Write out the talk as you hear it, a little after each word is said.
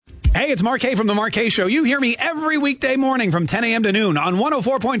Hey, it's Mark K from The Mark K Show. You hear me every weekday morning from 10 a.m. to noon on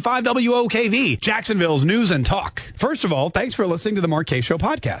 104.5 WOKV, Jacksonville's News and Talk. First of all, thanks for listening to The Mark K Show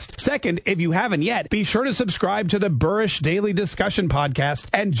podcast. Second, if you haven't yet, be sure to subscribe to the Burrish Daily Discussion podcast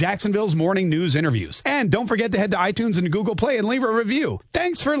and Jacksonville's Morning News Interviews. And don't forget to head to iTunes and Google Play and leave a review.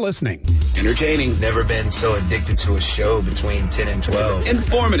 Thanks for listening. Entertaining. Never been so addicted to a show between 10 and 12.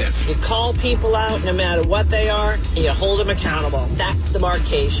 Informative. You call people out no matter what they are, and you hold them accountable. That's The Mark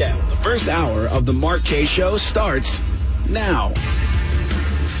K Show. The first hour of The Mark K Show starts now.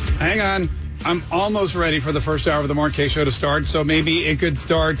 Hang on. I'm almost ready for the first hour of The Mark K Show to start, so maybe it could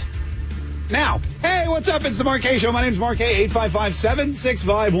start now. Hey, what's up? It's The Mark K Show. My name's Mark K.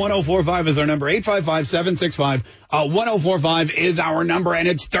 855-765-1045 is our number. 855-765-1045 is our number, and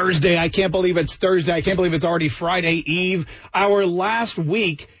it's Thursday. I can't believe it's Thursday. I can't believe it's already Friday Eve. Our last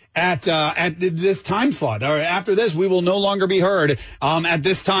week at this time slot. After this, we will no longer be heard at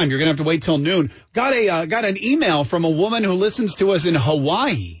this time. You're going to have to wait till noon. Got an email from a woman who listens to us in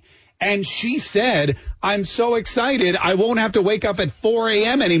Hawaii, and she said, I'm so excited I won't have to wake up at 4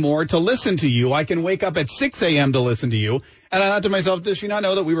 a.m. anymore to listen to you. I can wake up at 6 a.m. to listen to you. And I thought to myself, does she not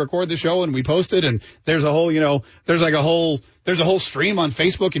know that we record the show and we post it, and there's a whole, there's a whole stream on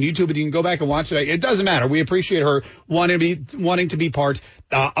Facebook and YouTube, and you can go back and watch it. It doesn't matter. We appreciate her wanting to be part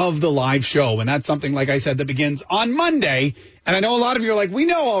of the live show, and that's something, like I said, that begins on Monday. And I know a lot of you are like, we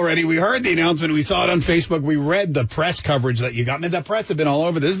know already. We heard the announcement. We saw it on Facebook. We read the press coverage that you got. I mean, the press have been all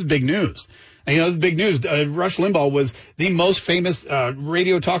over. This is big news. And, this is big news. Rush Limbaugh was the most famous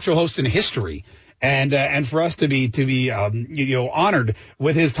radio talk show host in history. And for us to be honored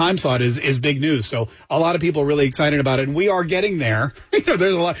with his time slot is big news. So a lot of people are really excited about it, and we are getting there.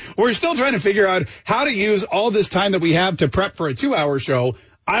 There's a lot. We're still trying to figure out how to use all this time that we have to prep for a 2-hour show.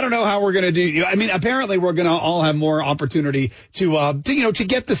 I don't know how we're going to do. I mean, apparently we're going to all have more opportunity to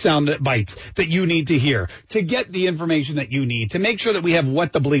get the sound bites that you need to hear, to get the information that you need, to make sure that we have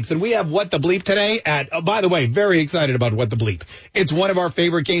What the Bleeps. And we have What the Bleep today by the way, very excited about What the Bleep. It's one of our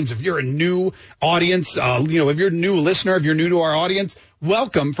favorite games. If you're a new audience, if you're a new listener, if you're new to our audience,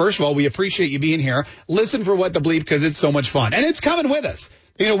 welcome. First of all, we appreciate you being here. Listen for What the Bleep because it's so much fun. And it's coming with us.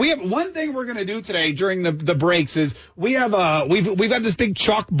 We have one thing we're going to do today during the breaks is we've got this big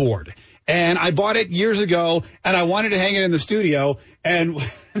chalkboard, and I bought it years ago, and I wanted to hang it in the studio, and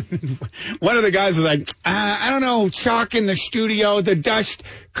one of the guys was like, I don't know, chalk in the studio, the dust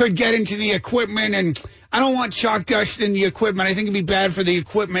could get into the equipment, and I don't want chalk dust in the equipment. I think it'd be bad for the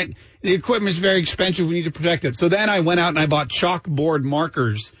equipment. The equipment's very expensive. We need to protect it. So then I went out and I bought chalkboard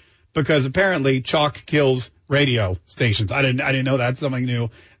markers because apparently chalk kills radio stations. I didn't know that. Something new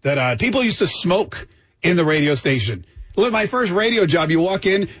that people used to smoke in the radio station. Look, my first radio job, you walk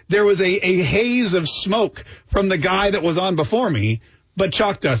in, there was a haze of smoke from the guy that was on before me, but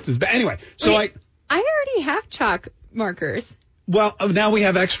chalk dust is bad. Anyway, so I already have chalk markers. Well, now we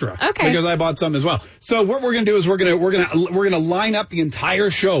have extra. Okay. Because I bought some as well. So what we're going to do is we're going to line up the entire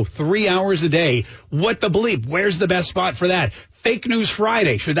show 3 hours a day. What the Bleep? Where's the best spot for that? Fake News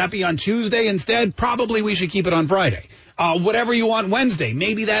Friday. Should that be on Tuesday instead? Probably we should keep it on Friday. Whatever you want Wednesday.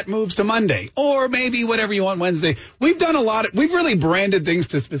 Maybe that moves to Monday. Or maybe whatever you want Wednesday. We've done a lot. We've really branded things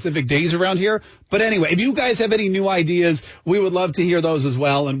to specific days around here. But anyway, if you guys have any new ideas, we would love to hear those as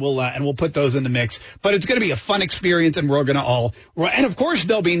well. And we'll put those in the mix. But it's going to be a fun experience, and we're going to and of course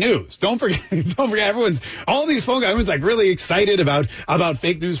there'll be news. Don't forget all these phone guys, everyone's like really excited about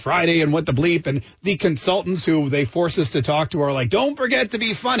Fake News Friday and What the Bleep, and the consultants who they force us to talk to are like, don't forget to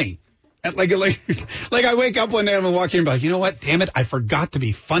be funny. And like I wake up one day and I'm walking and be like, you know what? Damn it. I forgot to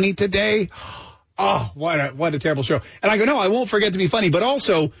be funny today. Oh, what a terrible show. And I go, no, I won't forget to be funny. But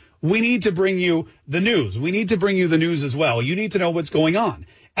also, we need to bring you the news. We need to bring you the news as well. You need to know what's going on.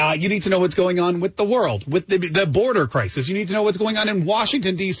 You need to know what's going on with the world, with the border crisis. You need to know what's going on in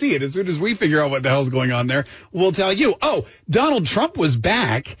Washington, D.C. And as soon as we figure out what the hell's going on there, we'll tell you. Oh, Donald Trump was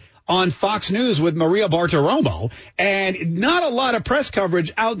back on Fox News with Maria Bartiromo, and not a lot of press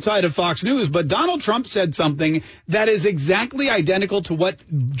coverage outside of Fox News, but Donald Trump said something that is exactly identical to what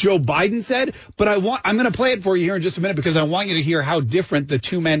Joe Biden said, but I'm going to play it for you here in just a minute because I want you to hear how different the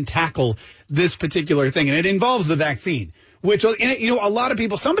two men tackle this particular thing, and it involves the vaccine. Which, a lot of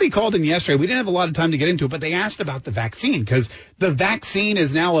people, somebody called in yesterday. We didn't have a lot of time to get into it, but they asked about the vaccine because the vaccine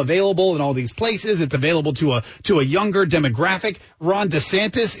is now available in all these places. It's available to a younger demographic. Ron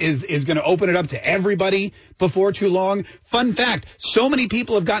DeSantis is going to open it up to everybody before too long. Fun fact, so many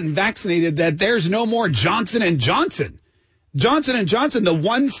people have gotten vaccinated that there's no more Johnson & Johnson. Johnson & Johnson, the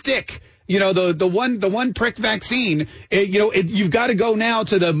one stick, the one prick vaccine, you've got to go now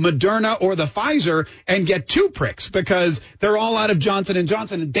to the Moderna or the Pfizer and get 2 pricks because they're all out of Johnson &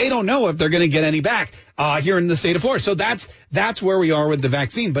 Johnson, and they don't know if they're going to get any back here in the state of Florida. So that's where we are with the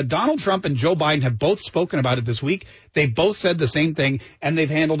vaccine. But Donald Trump and Joe Biden have both spoken about it this week. They both said the same thing, and they've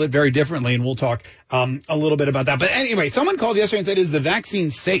handled it very differently, and we'll talk a little bit about that. But anyway, someone called yesterday and said, is the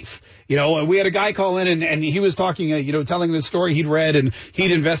vaccine safe? We had a guy call in, and he was talking, telling this story he'd read and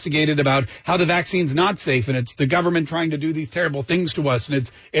he'd investigated about how the vaccine's not safe, and it's the government trying to do these terrible things to us,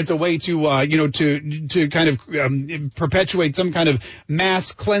 and it's a way to, to kind of perpetuate some kind of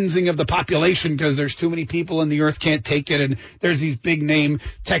mass cleansing of the population because there's too many people and the earth can't take it, and there's these big name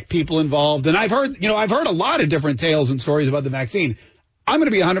tech people involved. And I've heard a lot of different tales and stories about the vaccine. I'm going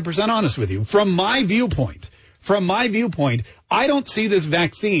to be 100% honest with you. From my viewpoint, I don't see this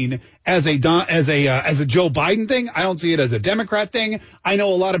vaccine as a Joe Biden thing. I don't see it as a Democrat thing. I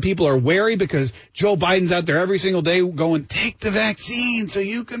know a lot of people are wary because Joe Biden's out there every single day going, take the vaccine so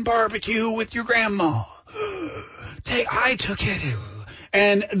you can barbecue with your grandma. I took it.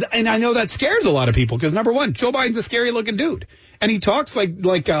 And I know that scares a lot of people because, number one, Joe Biden's a scary looking dude. And he talks like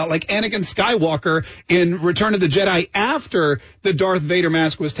Anakin Skywalker in Return of the Jedi after the Darth Vader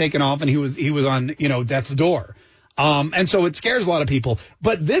mask was taken off and he was on, death's door. And so it scares a lot of people.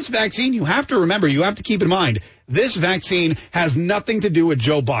 But this vaccine, you have to remember, you have to keep in mind, this vaccine has nothing to do with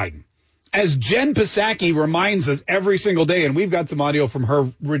Joe Biden. As Jen Psaki reminds us every single day, and we've got some audio from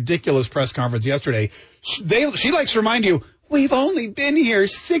her ridiculous press conference yesterday, she likes to remind you, we've only been here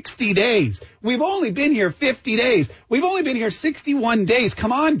 60 days. We've only been here 50 days. We've only been here 61 days.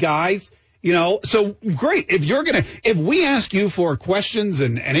 Come on, guys. So great. If we ask you for questions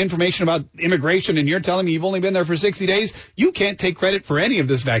and information about immigration and you're telling me you've only been there for 60 days, you can't take credit for any of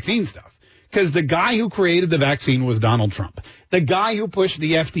this vaccine stuff. Because the guy who created the vaccine was Donald Trump. The guy who pushed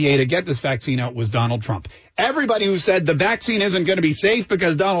the FDA to get this vaccine out was Donald Trump. Everybody who said the vaccine isn't going to be safe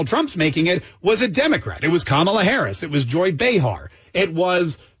because Donald Trump's making it was a Democrat. It was Kamala Harris. It was Joy Behar. It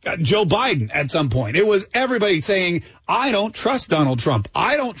was Joe Biden at some point. It was everybody saying, I don't trust Donald Trump.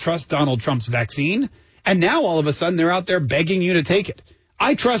 I don't trust Donald Trump's vaccine. And now all of a sudden they're out there begging you to take it.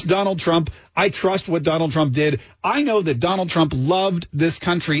 I trust Donald Trump. I trust what Donald Trump did. I know that Donald Trump loved this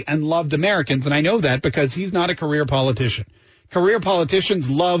country and loved Americans, and I know that because he's not a career politician. Career politicians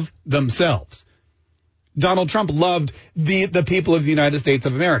love themselves. Donald Trump loved the people of the United States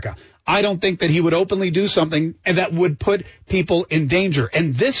of America. I don't think that he would openly do something that would put people in danger.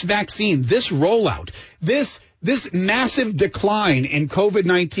 And this vaccine, this rollout, this massive decline in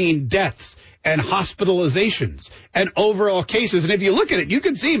COVID-19 deaths and hospitalizations and overall cases. And if you look at it, you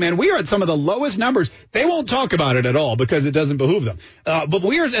can see, man, we are at some of the lowest numbers. They won't talk about it at all because it doesn't behoove them. But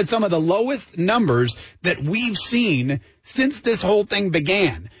we are at some of the lowest numbers that we've seen since this whole thing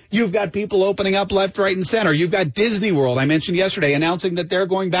began. You've got people opening up left, right, and center. You've got Disney World, I mentioned yesterday, announcing that they're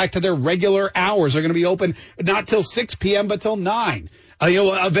going back to their regular hours. They're going to be open not till 6 p.m., but till 9.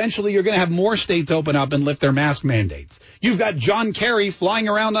 Eventually you're going to have more states open up and lift their mask mandates. You've got John Kerry flying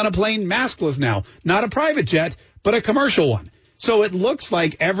around on a plane maskless now, not a private jet, but a commercial one. So it looks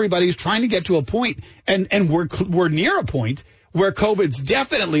like everybody's trying to get to a point, and we're near a point where COVID's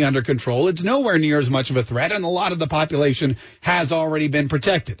definitely under control. It's nowhere near as much of a threat, and a lot of the population has already been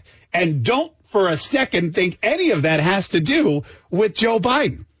protected. And don't for a second think any of that has to do with Joe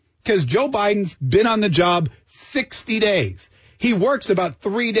Biden, because Joe Biden's been on the job 60 days. He works about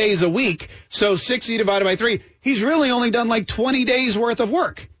 3 days a week, so 60 divided by 3, he's really only done like 20 days worth of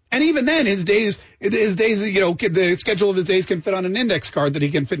work. And even then, his days, the schedule of his days can fit on an index card that he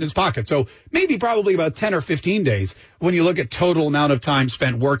can fit in his pocket. So maybe probably about 10 or 15 days when you look at total amount of time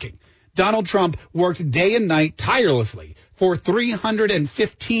spent working. Donald Trump worked day and night tirelessly for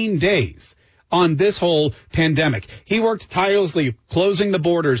 315 days on this whole pandemic. He worked tirelessly closing the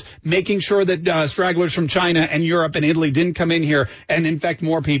borders, making sure that stragglers from China and Europe and Italy didn't come in here and infect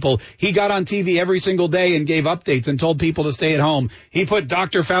more people. He got on TV every single day and gave updates and told people to stay at home. He put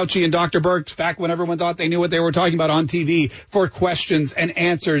Dr. Fauci and Dr. Birx back when everyone thought they knew what they were talking about on TV for questions and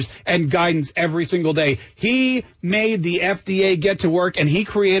answers and guidance every single day. He made the FDA get to work, and he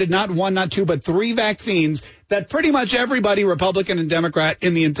created not one, not two, but 3 vaccines that pretty much everybody, Republican and Democrat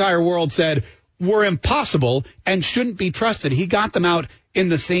in the entire world, said were impossible and shouldn't be trusted. He got them out in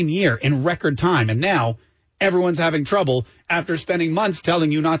the same year in record time. And now everyone's having trouble after spending months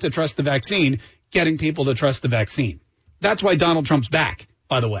telling you not to trust the vaccine, getting people to trust the vaccine. That's why Donald Trump's back,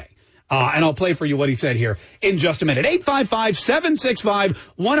 by the way. And I'll play for you what he said here in just a minute.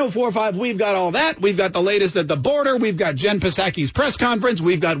 855-765-1045. We've got all that. We've got the latest at the border. We've got Jen Psaki's press conference.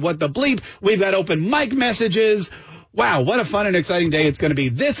 We've got What the Bleep. We've got open mic messages. Wow, what a fun and exciting day it's going to be.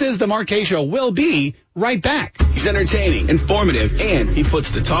 This is the Mark Kaye Show. We'll be right back. He's entertaining, informative, and he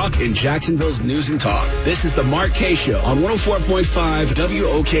puts the talk in Jacksonville's news and talk. This is the Mark Kaye Show on 104.5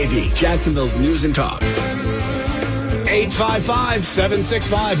 WOKV, Jacksonville's news and talk.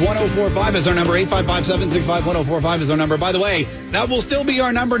 855-765-1045 is our number. 855-765-1045 is our number. By the way, that will still be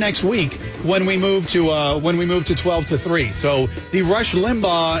our number next week when we move to 12 to 3. So the Rush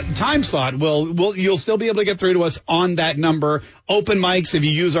Limbaugh time slot you'll still be able to get through to us on that number. Open mics, if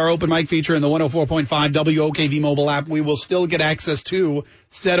you use our open mic feature in the 104.5 WOKV mobile app, we will still get access to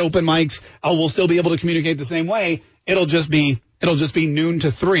said open mics. We'll still be able to communicate the same way. It'll just be noon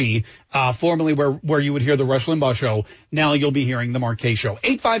to 3, formerly where you would hear the Rush Limbaugh show. Now you'll be hearing the Mark Kaye Show.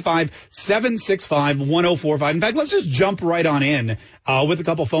 855-765-1045. In fact, let's just jump right on in with a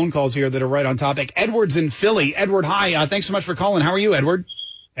couple phone calls here that are right on topic. Edward's in Philly. Edward, hi. Thanks so much for calling. How are you, Edward?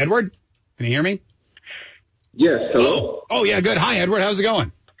 Edward, can you hear me? Yes, hello? Oh, yeah, good. Hi, Edward. How's it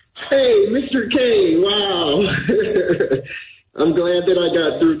going? Hey, Mr. Kaye, wow. I'm glad that I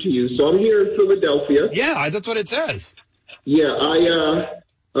got through to you. So I'm here in Philadelphia. Yeah, that's what it says. Yeah,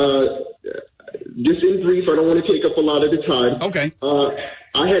 just in brief, I don't want to take up a lot of the time. Okay.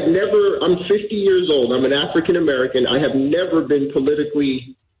 I'm 50 years old. I'm an African American. I have never been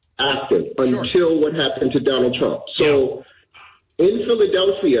politically active until what happened to Donald Trump. So in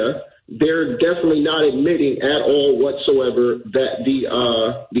Philadelphia, they're definitely not admitting at all whatsoever that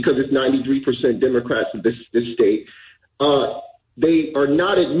because it's 93% Democrats in this state, they are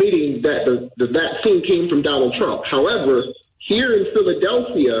not admitting that the vaccine came from Donald Trump. However, here in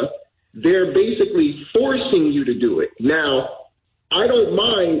Philadelphia, they're basically forcing you to do it. Now, I don't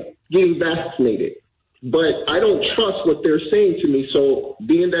mind getting vaccinated, but I don't trust what they're saying to me. So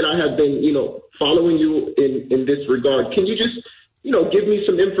being that I have been, following you in this regard, can you just, give me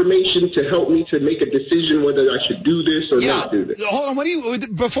some information to help me to make a decision whether I should do this or not do this? Hold on. I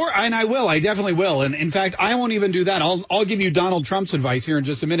definitely will. And in fact, I won't even do that. I'll give you Donald Trump's advice here in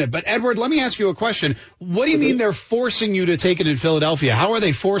just a minute. But Edward, let me ask you a question. What do you mean they're forcing you to take it in Philadelphia? How are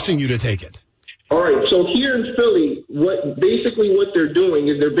they forcing you to take it? All right. So here in Philly, what they're doing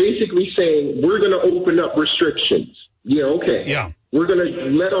is they're basically saying we're going to open up restrictions. Yeah. Okay. Yeah. We're going to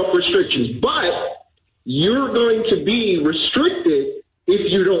let off restrictions, but you're going to be restricted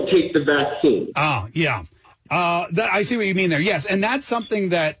if you don't take the vaccine. Oh, yeah. I see what you mean there. Yes, and that's something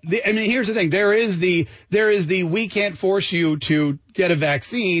that here's the thing. There is the we can't force you to get a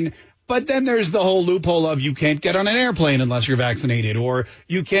vaccine, but then there's the whole loophole of you can't get on an airplane unless you're vaccinated, or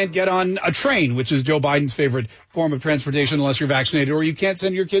you can't get on a train, which is Joe Biden's favorite form of transportation, unless you're vaccinated, or you can't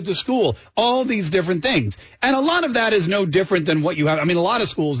send your kid to school. All these different things. And a lot of that is no different than what you have. I mean, a lot of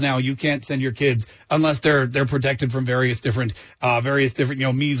schools now, you can't send your kids unless they're protected from various different,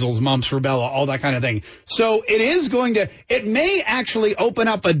 measles, mumps, rubella, all that kind of thing. So it may actually open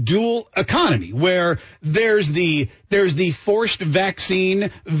up a dual economy where there's the forced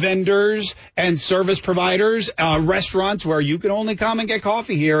vaccine vendors and service providers, restaurants where you can only come and get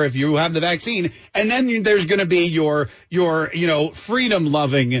coffee here if you have the vaccine. And then there's going to be your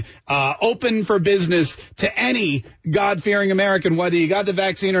freedom-loving, open for business to any God-fearing American, whether you got the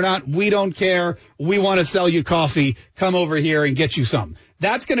vaccine or not. We don't care. We want to sell you coffee. Come over here and get you some.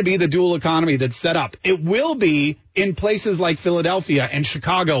 That's going to be the dual economy that's set up. It will be in places like Philadelphia and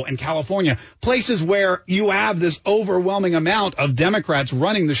Chicago and California, places where you have this overwhelming amount of Democrats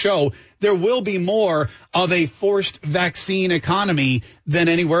running the show. There will be more of a forced vaccine economy than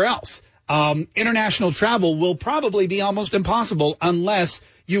anywhere else. International travel will probably be almost impossible unless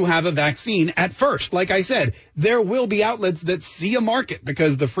you have a vaccine at first. Like I said, there will be outlets that see a market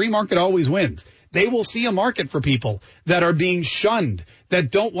because the free market always wins. They will see a market for people that are being shunned, that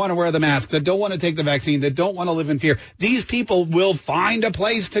don't want to wear the mask, that don't want to take the vaccine, that don't want to live in fear. These people will find a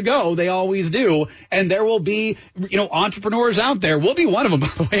place to go. They always do. And there will be, entrepreneurs out there. We'll be one of them,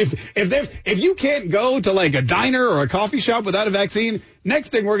 by the way. If you can't go to like a diner or a coffee shop without a vaccine, next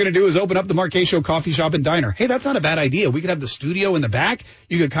thing we're going to do is open up the Mark Kaye Show coffee shop and diner. Hey, that's not a bad idea. We could have the studio in the back.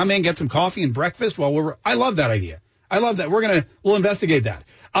 You could come in, get some coffee and breakfast I love that idea. I love that. We'll investigate that.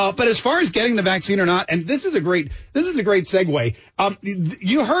 But as far as getting the vaccine or not, and this is a great segue.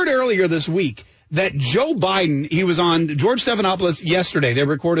 You heard earlier this week that Joe Biden, he was on George Stephanopoulos yesterday. They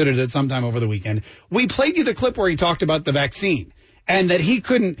recorded it at some time over the weekend. We played you the clip where he talked about the vaccine and that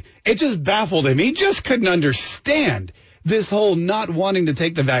it just baffled him. He just couldn't understand this whole not wanting to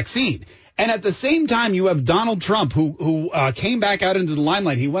take the vaccine. And at the same time, you have Donald Trump, who came back out into the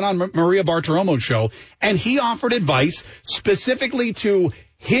limelight. He went on Maria Bartiromo's show, and he offered advice specifically to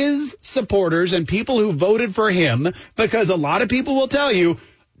his supporters and people who voted for him, because a lot of people will tell you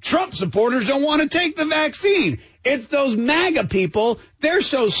Trump supporters don't want to take the vaccine. It's those MAGA people. They're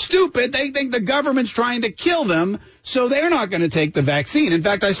so stupid. They think the government's trying to kill them, so they're not going to take the vaccine. In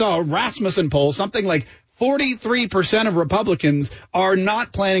fact, I saw a Rasmussen poll, something like 43% of Republicans are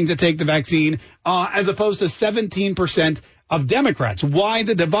not planning to take the vaccine, as opposed to 17% of Democrats. Why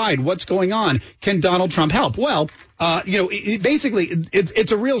the divide? What's going on? Can Donald Trump help? Well,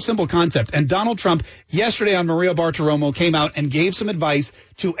 it's a real simple concept. And Donald Trump yesterday on Maria Bartiromo came out and gave some advice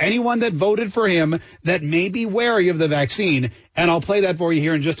to anyone that voted for him that may be wary of the vaccine. And I'll play that for you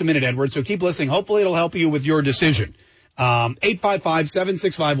here in just a minute, Edward. So keep listening. Hopefully it'll help you with your decision.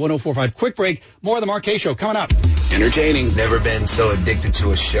 855-765-1045. Quick break. More of the Mark Kaye Show coming up. Entertaining. Never been so addicted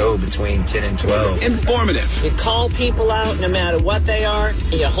to a show between 10 and 12. Informative. You call people out no matter what they are,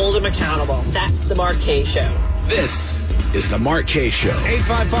 and you hold them accountable. That's the Mark Kaye Show. This is the Mark Kaye Show.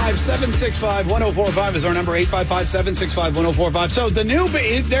 855-765-1045 is our number. 855-765-1045. So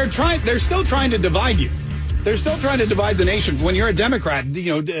they're still trying to divide you. They're still trying to divide the nation. When you're a Democrat,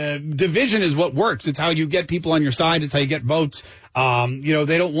 division is what works. It's how you get people on your side. It's how you get votes. They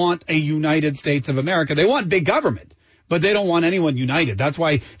don't want a United States of America. They want big government, but they don't want anyone united.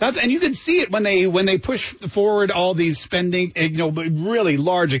 And you can see it when they push forward all these spending, really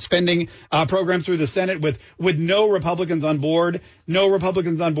large expending programs through the Senate with no Republicans on board. No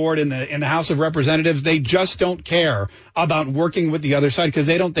Republicans on board in the House of Representatives. They just don't care about working with the other side because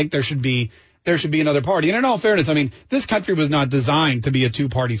they don't think there should be another party. And in all fairness, I mean, this country was not designed to be a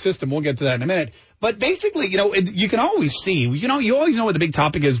two-party system. We'll get to that in a minute. But basically, you can always see, you always know what the big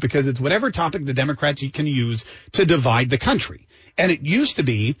topic is because it's whatever topic the Democrats can use to divide the country. And it used to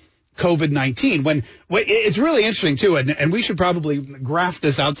be COVID-19 when it's really interesting too. And we should probably graph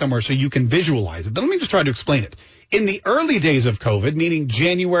this out somewhere so you can visualize it. But let me just try to explain it. In the early days of COVID, meaning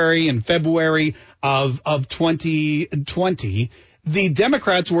January and February of 2020, the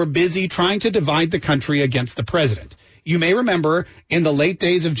Democrats were busy trying to divide the country against the president. You may remember in the late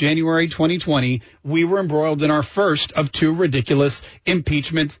days of January 2020, we were embroiled in our first of two ridiculous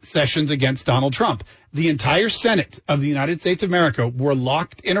impeachment sessions against Donald Trump. The entire Senate of the United States of America were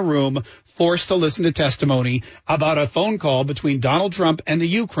locked in a room, forced to listen to testimony about a phone call between Donald Trump and the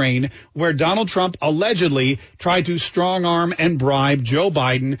Ukraine, where Donald Trump allegedly tried to strong arm and bribe Joe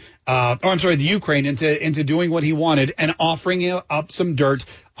Biden, the Ukraine into doing what he wanted and offering up some dirt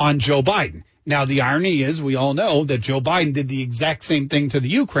on Joe Biden. Now, the irony is we all know that Joe Biden did the exact same thing to the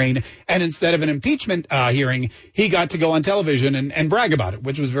Ukraine, and instead of an impeachment hearing, he got to go on television and brag about it,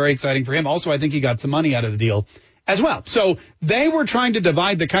 which was very exciting for him. Also, I think he got some money out of the deal as well. So they were trying to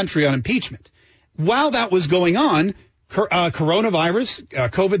divide the country on impeachment. While that was going on, coronavirus,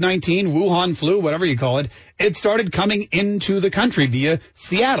 COVID-19, Wuhan flu, whatever you call it, it started coming into the country via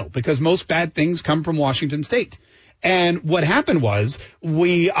Seattle because most bad things come from Washington State. And what happened was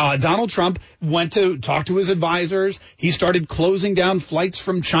Donald Trump went to talk to his advisors. He started closing down flights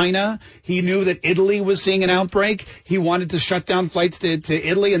from China. He knew that Italy was seeing an outbreak. He wanted to shut down flights to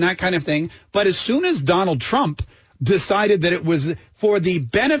Italy and that kind of thing. But as soon as Donald Trump decided that it was for the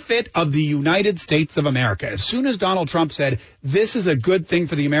benefit of the United States of America, as soon as Donald Trump said, this is a good thing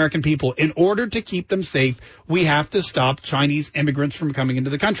for the American people, in order to keep them safe, we have to stop Chinese immigrants from coming into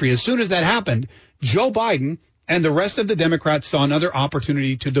the country. As soon as that happened, Joe Biden and the rest of the Democrats saw another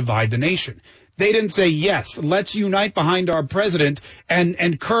opportunity to divide the nation. They didn't say, yes, let's unite behind our president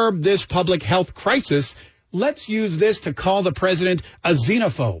and curb this public health crisis. Let's use this to call the president a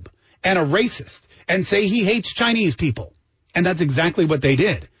xenophobe and a racist and say he hates Chinese people. And that's exactly what they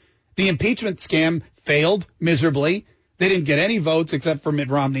did. The impeachment scam failed miserably. They didn't get any votes except for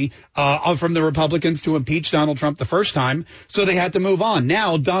Mitt Romney from the Republicans to impeach Donald Trump the first time. So they had to move on.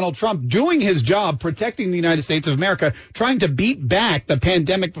 Now, Donald Trump, doing his job, protecting the United States of America, trying to beat back the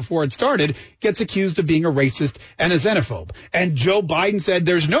pandemic before it started, gets accused of being a racist and a xenophobe. And Joe Biden said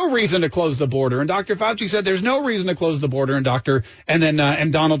there's no reason to close the border. And Dr. Fauci said there's no reason to close the border.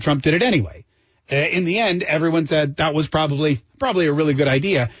 And Donald Trump did it anyway. In the end, everyone said that was probably a really good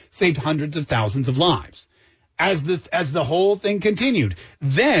idea, saved hundreds of thousands of lives. As the whole thing continued,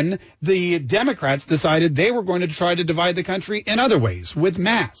 then the Democrats decided they were going to try to divide the country in other ways, with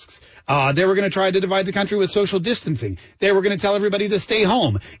masks. They were going to try to divide the country with social distancing. They were going to tell everybody to stay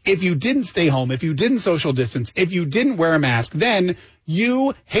home. If you didn't stay home, if you didn't social distance, if you didn't wear a mask, then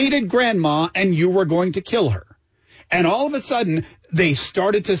you hated grandma and you were going to kill her. And all of a sudden, they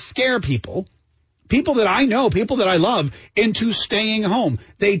started to scare people that I know, people that I love, into staying home.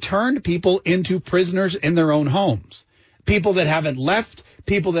 They turned people into prisoners in their own homes. People that haven't left,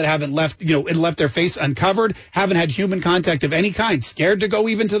 left their face uncovered, haven't had human contact of any kind, scared to go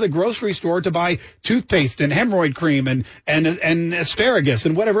even to the grocery store to buy toothpaste and hemorrhoid cream and asparagus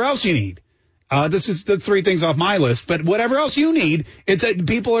and whatever else you need. This is the 3 things off my list. But whatever else you need, it's that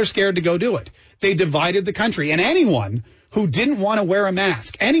people are scared to go do it. They divided the country. And anyone who didn't want to wear a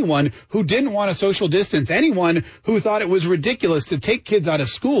mask, anyone who didn't want to social distance, anyone who thought it was ridiculous to take kids out of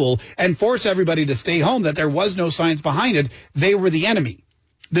school and force everybody to stay home, that there was no science behind it, they were the enemy.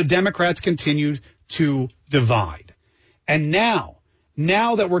 The Democrats continued to divide. And now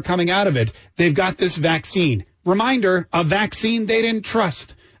that we're coming out of it, they've got this vaccine. Reminder, a vaccine they didn't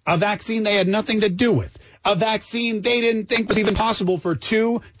trust, a vaccine they had nothing to do with, a vaccine they didn't think was even possible for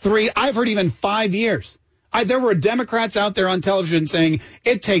 2, 3, I've heard even 5 years. There were Democrats out there on television saying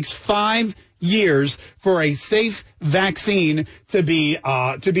it takes 5 years for a safe vaccine to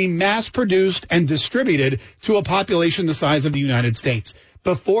be mass produced and distributed to a population the size of the United States.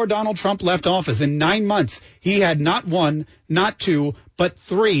 Before Donald Trump left office, in 9 months, he had not 1, not 2, but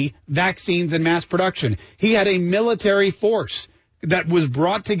 3 vaccines in mass production. He had a military force that was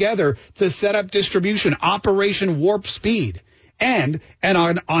brought together to set up distribution, Operation Warp Speed. And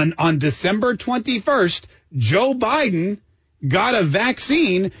on December 21st, Joe Biden got a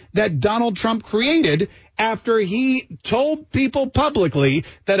vaccine that Donald Trump created after he told people publicly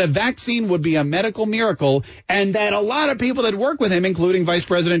that a vaccine would be a medical miracle, and that a lot of people that work with him, including Vice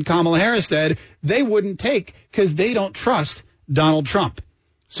President Kamala Harris, said they wouldn't take because they don't trust Donald Trump.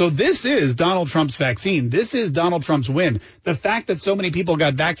 So this is Donald Trump's vaccine. This is Donald Trump's win. The fact that so many people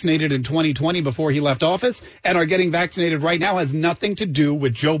got vaccinated in 2020 before he left office and are getting vaccinated right now has nothing to do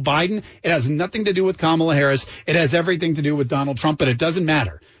with Joe Biden. It has nothing to do with Kamala Harris. It has everything to do with Donald Trump, but it doesn't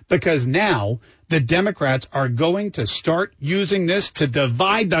matter because now the Democrats are going to start using this to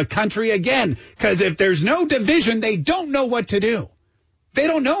divide the country again, because if there's no division, they don't know what to do. They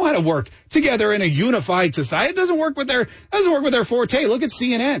don't know how to work together in a unified society. It doesn't work with their forte. Look at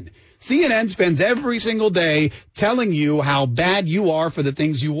CNN. CNN spends every single day telling you how bad you are for the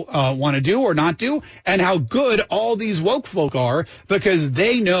things you want to do or not do, and how good all these woke folk are because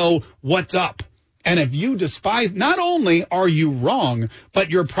they know what's up. And if you despise, not only are you wrong, but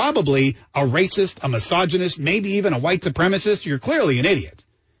you're probably a racist, a misogynist, maybe even a white supremacist. You're clearly an idiot.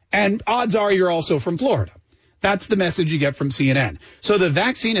 And odds are you're also from Florida. That's the message you get from CNN. So the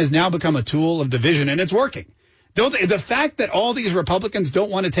vaccine has now become a tool of division, and it's working. The fact that all these Republicans don't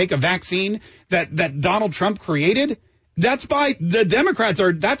want to take a vaccine that Donald Trump created, that's by the Democrats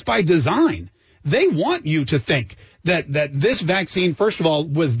that's by design. They want you to think that this vaccine, first of all,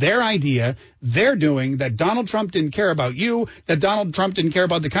 was their idea, they're doing, that Donald Trump didn't care about you, that Donald Trump didn't care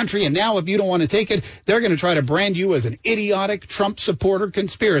about the country, and now if you don't want to take it, they're going to try to brand you as an idiotic Trump supporter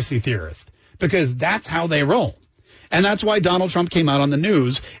conspiracy theorist. Because that's how they roll. And that's why Donald Trump came out on the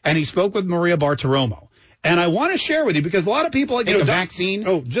news and he spoke with Maria Bartiromo. And I want to share with you, because a lot of people get a vaccine.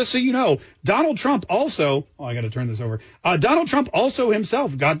 Oh, just so you know, Donald Trump also, I got to turn this over. Donald Trump also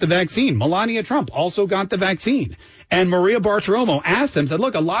himself got the vaccine. Melania Trump also got the vaccine. And Maria Bartiromo asked him, said,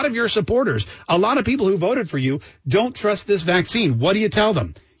 look, a lot of your supporters, a lot of people who voted for you don't trust this vaccine. What do you tell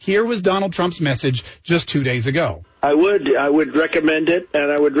them? Here was Donald Trump's message just 2 days ago. I would recommend it,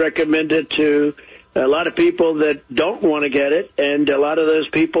 and I would recommend it to a lot of people that don't want to get it, and a lot of those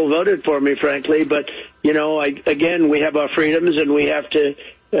people voted for me, frankly. But, you know, again, we have our freedoms, and we have to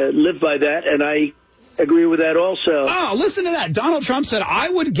live by that, and I agree with that also. Oh, listen to that. Donald Trump said, I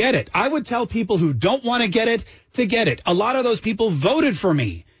would get it. I would tell people who don't want to get it to get it. A lot of those people voted for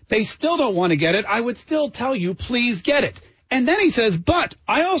me. They still don't want to get it. I would still tell you, please get it. And then he says, but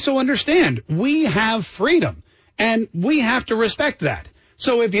I also understand we have freedom. And we have to respect that.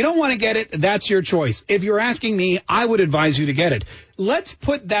 So if you don't want to get it, that's your choice. If you're asking me, I would advise you to get it. Let's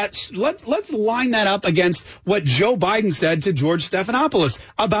put that, let's line that up against what Joe Biden said to George Stephanopoulos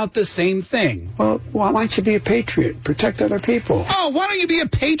about the same thing. Well, why don't you be a patriot? Protect other people. Oh, why don't you be a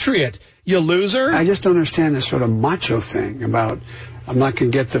patriot, you loser? I just don't understand this sort of macho thing about I'm not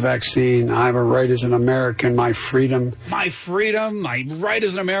going to get the vaccine. I have a right as an American, my freedom. My freedom, my right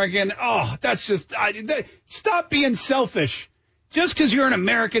as an American. Oh, that's just, stop being selfish. Just because you're an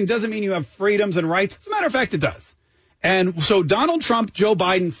American doesn't mean you have freedoms and rights. As a matter of fact, it does. And so Donald Trump, Joe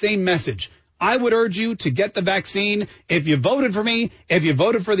Biden, same message. I would urge you to get the vaccine. If you voted for me, if you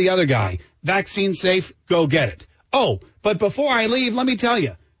voted for the other guy, vaccine safe, go get it. Oh, but before I leave, let me tell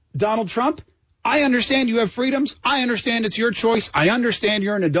you, Donald Trump, I understand you have freedoms. I understand it's your choice. I understand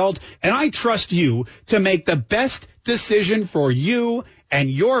you're an adult, and I trust you to make the best decision for you and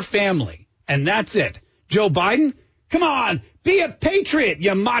your family. And that's it. Joe Biden, come on, be a patriot,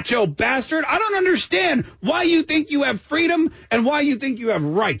 you macho bastard. I don't understand why you think you have freedom and why you think you have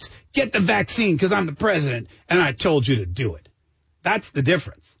rights. Get the vaccine because I'm the president, and I told you to do it. That's the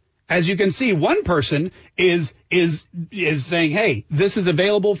difference. as you can see, one person is saying, hey, this is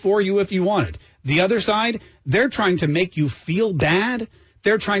available for you if you want it. The other side, they're trying to make you feel bad.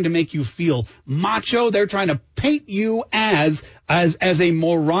 They're trying to make you feel macho. They're trying to paint you as a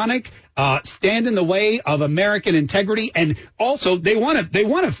moronic, stand in the way of American integrity. And also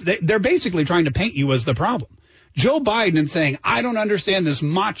they're basically trying to paint you as the problem. Joe Biden and saying, I don't understand this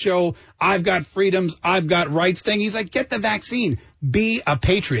macho, I've got freedoms, I've got rights thing. He's like, get the vaccine. Be a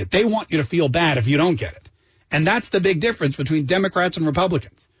patriot. They want you to feel bad if you don't get it. And that's the big difference between Democrats and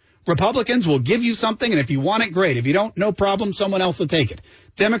Republicans. Republicans will give you something, and if you want it, great. If you don't, no problem, someone else will take it.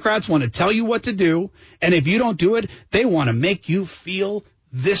 Democrats want to tell you what to do, and if you don't do it, they want to make you feel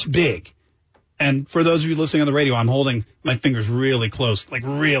this big. And for those of you listening on the radio, I'm holding my fingers really close, like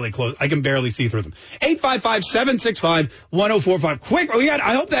really close. I can barely see through them. 855-765-1045. Quick,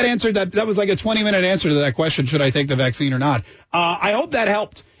 I hope that answered that. That was like a 20-minute answer to that question, should I take the vaccine or not? I hope that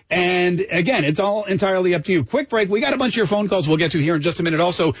helped. And again, it's all entirely up to you. Quick break. We got a bunch of your phone calls we'll get to here in just a minute.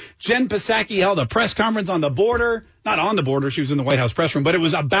 Also, Jen Psaki held a press conference on the border. Not on the border. She was in the White House press room, but it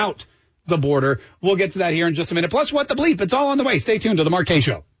was about the border. We'll get to that here in just a minute. Plus, what the bleep? It's all on the way. Stay tuned to the Mark Kaye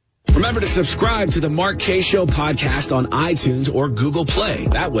Show. Remember to subscribe to the Mark Kaye Show podcast on iTunes or Google Play.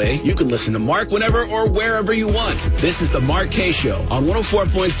 That way, you can listen to Mark whenever or wherever you want. This is the Mark Kaye Show on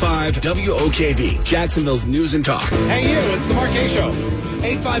 104.5 WOKV, Jacksonville's News and Talk. Hey, you, it's the Mark Kaye Show.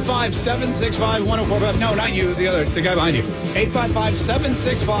 855-765-1045. No, not you, the guy behind you.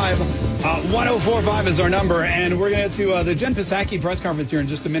 855-765-1045 is our number, and we're going to get to the Jen Psaki press conference here in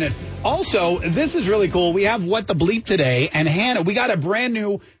just a minute. Also, this is really cool. We have What the Bleep today, and Hannah, we got a brand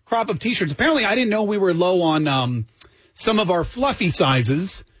new crop of T-shirts. Apparently, I didn't know we were low on some of our fluffy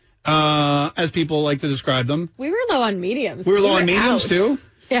sizes, as people like to describe them. We were low on mediums. We were low on mediums, too?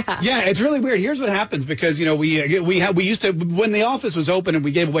 Yeah. Yeah, it's really weird. Here's what happens because, you know, we used to, when the office was open and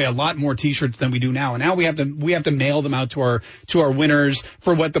we gave away a lot more T-shirts than we do now. And now we have to mail them out to our winners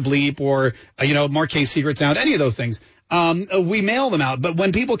for What the Bleep or, Mark Kaye Secret Sound, any of those things. We mail them out. But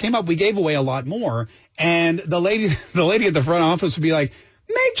when people came up, we gave away a lot more. And the lady at the front office would be like,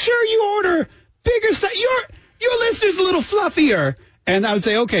 make sure you order bigger size. Your listener's a little fluffier. And I would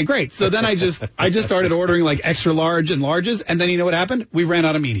say, okay, great. So then I just started ordering like extra large and larges. And then you know what happened? We ran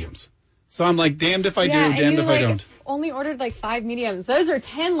out of mediums. So I'm like, damned if I do, damned if I don't. Only ordered like 5 mediums. Those are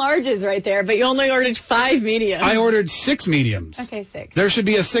 10 larges right there, but you only ordered 5 mediums. I ordered 6 mediums. Okay, 6. There should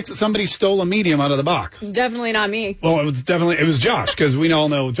be a 6. Somebody stole a medium out of the box. It's definitely not me. Well, it was Josh, because we all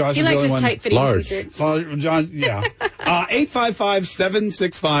know Josh is the only one. He likes his tight-fitting T-shirts. Well, John, yeah.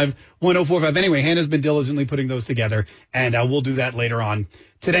 855-765-1045. Anyway, Hannah's been diligently putting those together, and we'll do that later on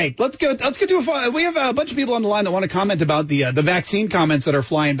today. Let's get to we have a bunch of people on the line that want to comment about the vaccine comments that are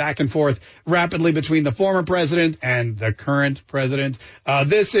flying back and forth rapidly between the former president and the current president.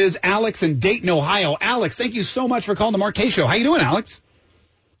 This is Alex in Dayton, Ohio. Alex, thank you so much for calling the Mark Kaye Show. How you doing, Alex?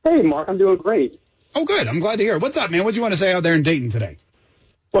 Hey, Mark, I'm doing great. Oh, good. I'm glad to hear it. What's up, man? What do you want to say out there in Dayton today?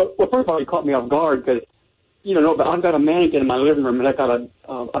 Well, first of all, you caught me off guard because, but I've got a mannequin in my living room and I've got a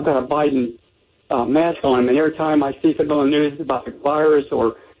Biden mask on him, and every time I see something on the news about the virus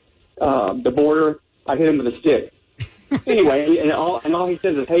or the border, I hit him with a stick. Anyway, and all he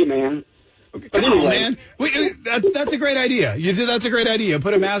says is, "Hey, man." Okay, come on, man. That's a great idea. That's a great idea.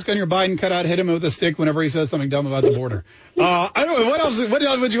 Put a mask on your Biden cutout, hit him with a stick whenever he says something dumb about the border. I don't know what else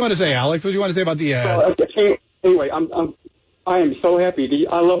would you want to say, Alex? What do you want to say about the? Anyway, I am so happy.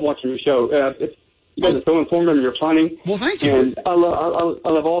 I love watching your show. You guys are so informative and you're funny. Well, thank you. And I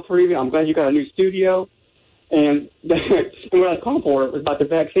love all three of you. I'm glad you got a new studio. And what I was calling for was about the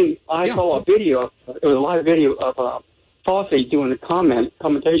vaccine. I saw a video. It was a live video of Fauci doing a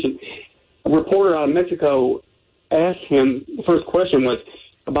commentation. A reporter out of Mexico asked him, the first question was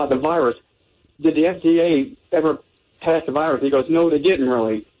about the virus. Did the FDA ever pass the virus? He goes, no, they didn't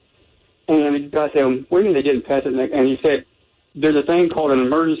really. And the guy said, what do you mean they didn't pass it? And he said, there's a thing called an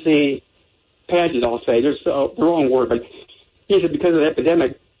emergency pageant, I'll say. There's the wrong word, but he said because of the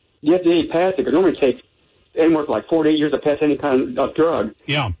epidemic, the FDA passed it. It normally takes anywhere from like 4 to 8 years to pass any kind of drug.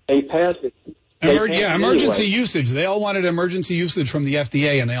 Yeah. They passed it. Emergency usage. They all wanted emergency usage from the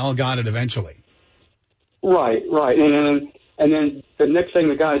FDA, and they all got it eventually. Right. And then the next thing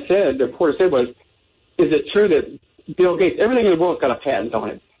the reporter said was, is it true that Bill Gates, everything in the world's got a patent on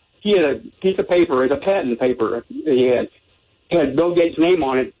it. He had a piece of paper, it's a patent paper he had Bill Gates' name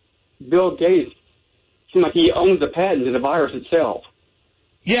on it. Bill Gates seemed like he owns the patent to the virus itself.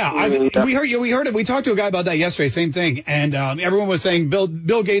 Yeah, we heard it. We talked to a guy about that yesterday, same thing. And everyone was saying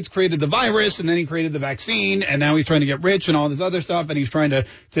Bill Gates created the virus, and then he created the vaccine, and now he's trying to get rich and all this other stuff, and he's trying to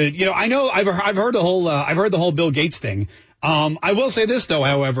I've heard the whole Bill Gates thing. I will say this, though,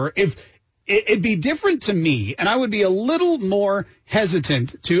 however, if it'd be different to me, and I would be a little more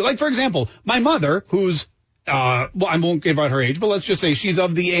hesitant to, like, for example, my mother, who's well, I won't give out her age, but let's just say she's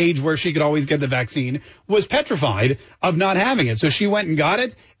of the age where she could always get the vaccine, was petrified of not having it. So she went and got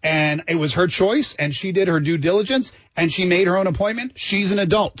it, and it was her choice, and she did her due diligence, and she made her own appointment. She's an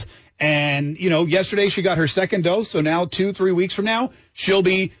adult. And, you know, yesterday she got her second dose, so now 2-3 weeks from now, she'll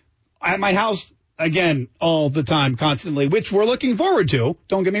be at my house again all the time, constantly, which we're looking forward to.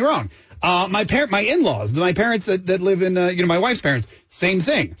 Don't get me wrong. My in-laws, my parents that live in, my wife's parents, same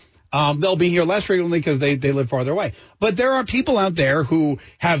thing. They'll be here less frequently because they live farther away. But there are people out there who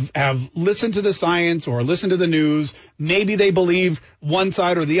have listened to the science or listened to the news. Maybe they believe one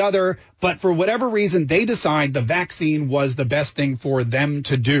side or the other, but for whatever reason, they decide the vaccine was the best thing for them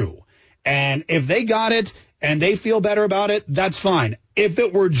to do. And if they got it and they feel better about it, that's fine. If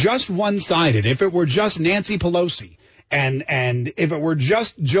it were just one-sided, if it were just Nancy Pelosi, and if it were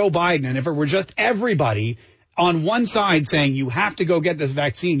just Joe Biden, and if it were just everybody on one side saying you have to go get this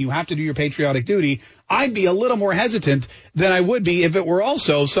vaccine, you have to do your patriotic duty, I'd be a little more hesitant than I would be if it were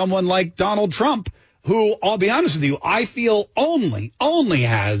also someone like Donald Trump, who, I'll be honest with you, I feel only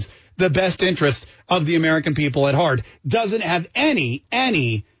has the best interest of the American people at heart, doesn't have any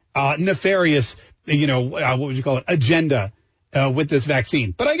nefarious, what would you call it, agenda with this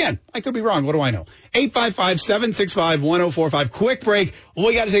vaccine. But again, I could be wrong. What do I know? 855-765-1045. Quick break.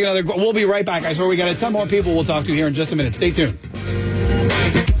 We got to take another. We'll be right back. I swear we got a ton more people we'll talk to here in just a minute. Stay tuned.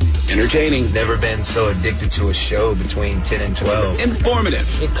 Entertaining. Never been so addicted to a show between 10 and 12.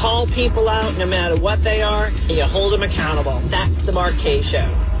 Informative. You call people out no matter what they are, and you hold them accountable. That's the Mark Kaye Show.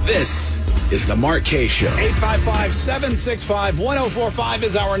 This is the Mark Kaye Show. 855-765-1045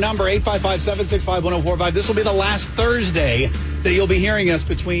 is our number. 855-765-1045. This will be the last Thursday that you'll be hearing us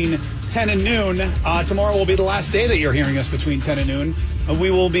between 10 and noon. Tomorrow will be the last day that you're hearing us between 10 and noon. We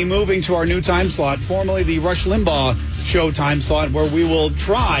will be moving to our new time slot, formerly the Rush Limbaugh Show time slot, where we will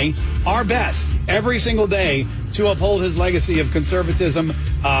try our best every single day to uphold his legacy of conservatism,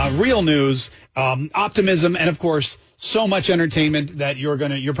 real news, optimism, and, of course, so much entertainment that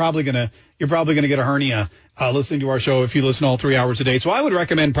you're probably gonna get a hernia listening to our show if you listen all 3 hours a day. So I would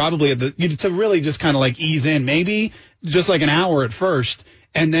recommend probably to really just kind of like ease in, maybe just like an hour at first,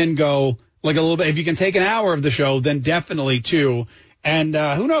 and then go like a little bit. If you can take an hour of the show, then definitely 2. And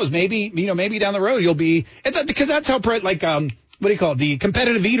who knows? Maybe down the road you'll be because that's how what do you call it? The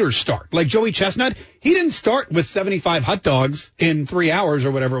competitive eaters start. Like Joey Chestnut, he didn't start with 75 hot dogs in 3 hours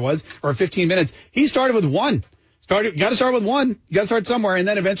or whatever it was, or 15 minutes. He started with one. You got to start with one. You got to start somewhere, and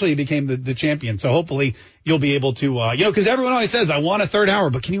then eventually he became the champion. So hopefully you'll be able to, because everyone always says, I want a third hour,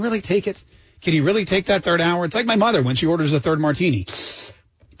 but can you really take it? Can you really take that third hour? It's like my mother when she orders a third martini.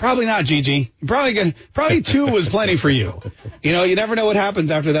 Probably not, Gigi. Probably 2 was plenty for you. You never know what happens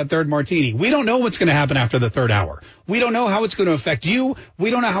after that third martini. We don't know what's going to happen after the third hour. We don't know how it's going to affect you. We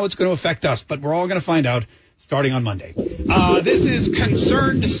don't know how it's going to affect us, but we're all going to find out starting on Monday. This is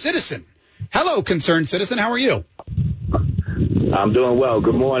Concerned Citizen. Hello, Concerned Citizen. How are you? I'm doing well.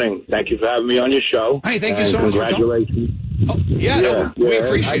 Good morning. Thank you for having me on your show. Hey, thank you so much. Congratulations. We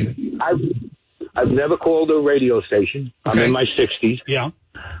appreciate it. I've never called a radio station. Okay. I'm in my 60s. Yeah.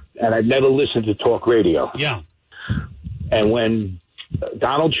 And I've never listened to talk radio. Yeah. And when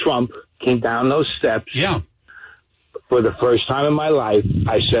Donald Trump came down those steps, for the first time in my life,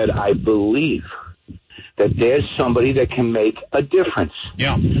 I said, I believe that there's somebody that can make a difference.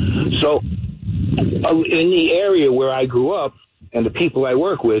 Yeah. So in the area where I grew up and the people I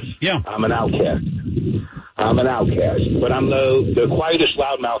work with, I'm an outcast. But I'm the quietest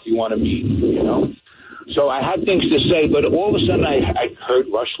loudmouth you want to meet, So I had things to say, but all of a sudden I heard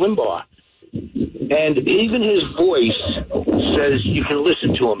Rush Limbaugh. And even his voice says you can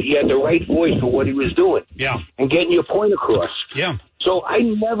listen to him. He had the right voice for what he was doing. Yeah. And getting your point across. Yeah. So I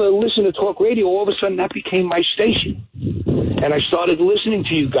never listened to talk radio. All of a sudden that became my station. And I started listening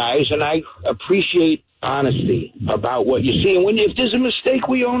to you guys, and I appreciate honesty about what you see. And if there's a mistake,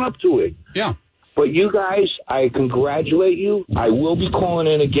 we own up to it. Yeah. But you guys, I congratulate you. I will be calling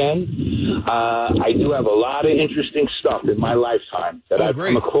in again. I do have a lot of interesting stuff in my lifetime that I've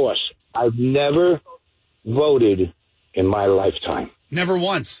come across. I've never voted in my lifetime. Never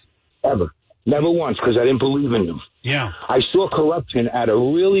once. Ever. Never once, because I didn't believe in them. Yeah. I saw corruption at a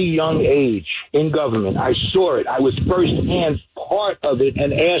really young age in government. I saw it. I was firsthand part of it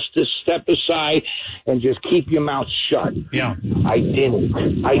and asked to step aside and just keep your mouth shut. Yeah. I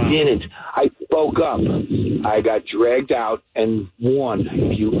didn't. I didn't. I spoke up. I got dragged out and warned,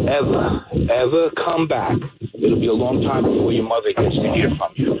 if you ever come back, it'll be a long time before your mother gets to hear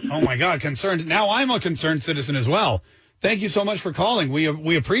from you. Oh, my God. Concerned. Now I'm a concerned citizen as well. Thank you so much for calling.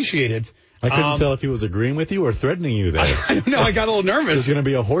 We appreciate it. I couldn't tell if he was agreeing with you or threatening you there. I don't know. I got a little nervous. There's going to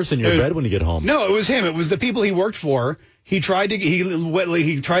be a horse in your bed when you get home. No, it was him. It was the people he worked for. He tried to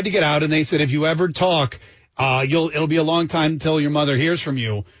get out, and they said, if you ever talk, it'll be a long time until your mother hears from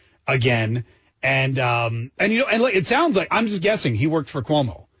you again. And it sounds like, I'm just guessing, he worked for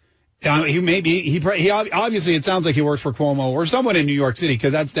Cuomo. Obviously it sounds like he works for Cuomo or someone in New York City,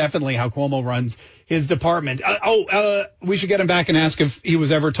 because that's definitely how Cuomo runs his department. We should get him back and ask if he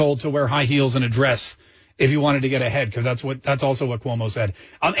was ever told to wear high heels and a dress if he wanted to get ahead, because that's also what Cuomo said.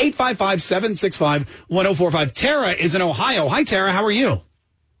 855-765-1045. Tara is in Ohio. Hi, Tara. How are you?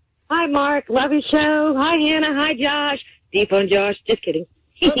 Hi, Mark. Love your show. Hi, Hannah. Hi, Josh. Deep on Josh. Just kidding.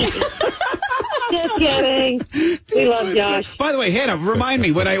 Just kidding. We love Josh. By the way, Hannah, remind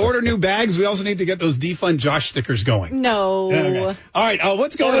me, when I order new bags, we also need to get those Defund Josh stickers going. No. Okay. All right.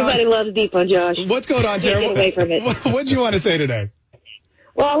 What's going Everybody on? loves Defund Josh. What's going on, Tara? Get away from it. What do you want to say today?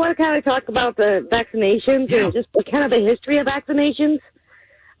 Well, I want to kind of talk about the vaccinations and just kind of the history of vaccinations.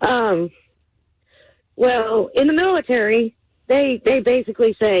 Well, in the military, they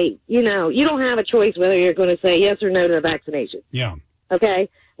basically say, you don't have a choice whether you're going to say yes or no to the vaccination. Yeah. Okay?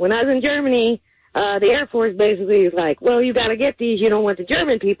 When I was in Germany, the Air Force basically is like, well, you got to get these. You don't want the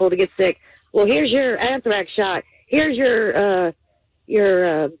German people to get sick. Well, here's your anthrax shot. Here's your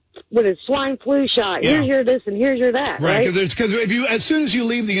swine flu shot. Yeah. Here's your this and here's your that. Right, because as soon as you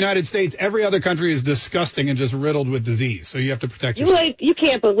leave the United States, every other country is disgusting and just riddled with disease. So you have to protect yourself. You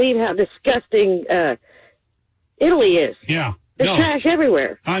can't believe how disgusting Italy is. Yeah. There's trash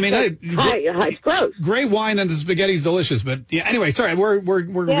everywhere. I mean, it's gross. Great wine and the spaghetti's delicious, but yeah. Anyway, sorry, we're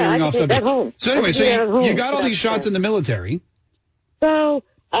veering off subject. Home. So anyway, you got all these shots in the military. So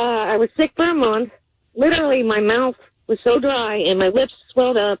I was sick for a month. Literally, my mouth was so dry and my lips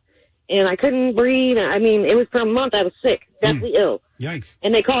swelled up, and I couldn't breathe. I mean, it was for a month I was sick, deathly ill. Yikes!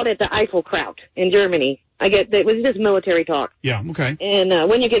 And they called it the Eifelkraut in Germany. It was just military talk. Yeah. Okay. And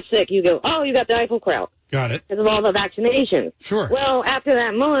when you get sick, you go, oh, you got the Eifelkraut. Got it. Because of all the vaccinations. Sure. Well, after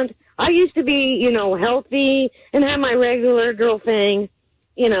that month, I used to be, healthy and have my regular girl thing,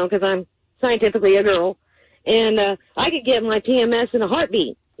 because I'm scientifically a girl. And I could get my PMS in a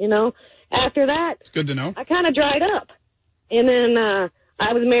heartbeat, After that, it's good to know. I kind of dried up. And then I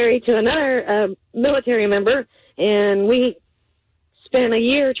was married to another military member, and we spent a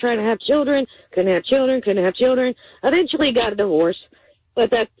year trying to have children. Couldn't have children. Eventually got a divorce,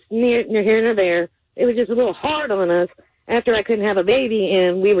 but that's near here nor there. It was just a little hard on us after I couldn't have a baby,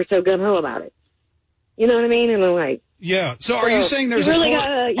 and we were so gun-ho about it. You know what I mean? And I'm like... Yeah. So are you saying there's you really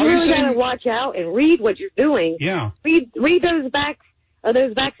gotta watch out and read what you're doing. Yeah. Read those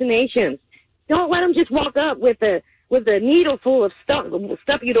vaccinations. Don't let them just walk up with a needle full of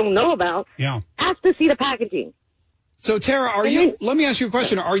stuff you don't know about. Yeah. Ask to see the packaging. So, Tara, let me ask you a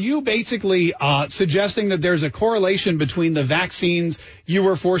question. Are you basically suggesting that there's a correlation between the vaccines you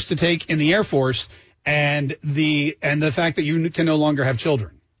were forced to take in the Air Force and the fact that you can no longer have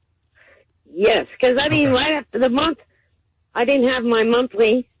children? Yes, because, right after the month, I didn't have my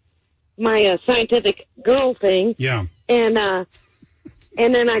scientific girl thing. Yeah. And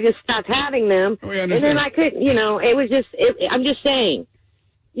then I just stopped having them. And then I couldn't, it was just, I'm just saying,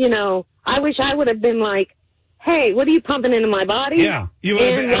 I wish I would have been like, hey, what are you pumping into my body? Yeah.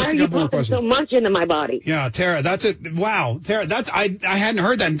 Why are you pumping so much into my body? Yeah, Tara, that's it. Wow. Tara, I hadn't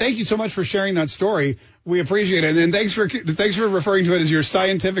heard that. And thank you so much for sharing that story. We appreciate it. And thanks for referring to it as your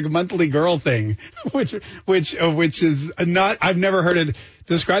scientific monthly girl thing, which is not, I've never heard it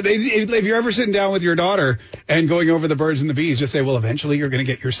described. If you're ever sitting down with your daughter and going over the birds and the bees, just say, well, eventually you're going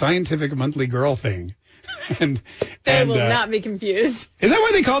to get your scientific monthly girl thing. They will not be confused. Is that why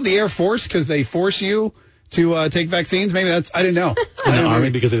they call it the Air Force? Because they force you to take vaccines? Maybe I didn't know. In the Army,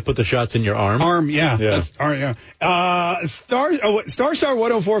 because they put the shots in your arm? Yeah. That's yeah. Star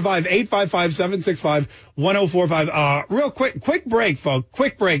 1045, 855-765-1045. Real quick break, folks.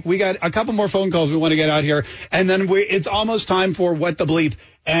 Quick break. We got a couple more phone calls we want to get out here. And then it's almost time for What the Bleep.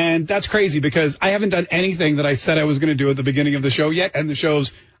 And that's crazy because I haven't done anything that I said I was going to do at the beginning of the show yet. And the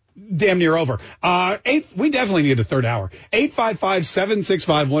show's damn near over. We definitely need a third hour.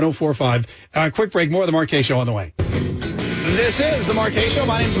 855-765-1045. Quick break. More of the Mark Kaye Show on the way. This is the Mark Kaye Show.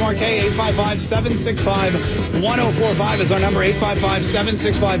 My name is Mark Kaye. 855-765-1045 is our number.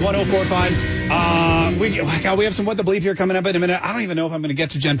 855-765-1045. We have some What the Bleep here coming up in a minute. I don't even know if I'm going to get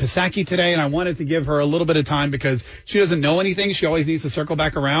to Jen Psaki today, and I wanted to give her a little bit of time because she doesn't know anything. She always needs to circle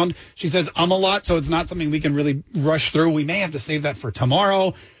back around. She says a lot, so it's not something we can really rush through. We may have to save that for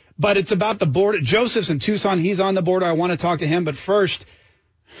tomorrow. But it's about the board. Joseph's in Tucson. He's on the board. I want to talk to him. But first,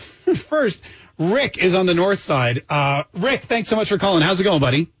 Rick is on the north side. Rick, thanks so much for calling. How's it going,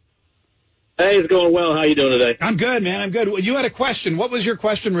 buddy? Hey, it's going well. How you doing today? I'm good, man. I'm good. You had a question. What was your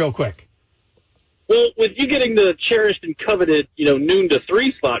question real quick? Well, with you getting the cherished and coveted, noon to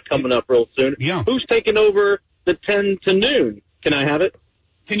 3 slot coming up real soon, who's taking over the 10 to noon? Can I have it?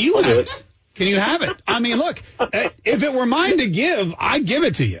 Can you have it? Can you have it? I mean, look, if it were mine to give, I'd give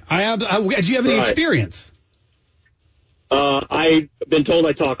it to you. Do you have any experience? I've been told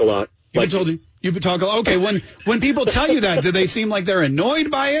I talk a lot. You've been talking. Okay, when people tell you that, do they seem like they're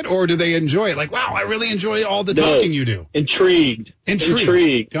annoyed by it, or do they enjoy it? Like, wow, I really enjoy all the talking you do. Intrigued.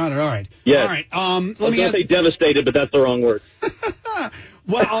 Got it. All right. Yes. All right. Let me say devastated, but that's the wrong word.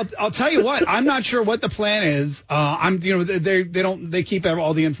 Well, I'll tell you what. I'm not sure what the plan is. They keep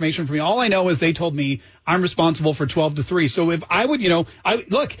all the information from me. All I know is they told me I'm responsible for 12 to 3. So if I would,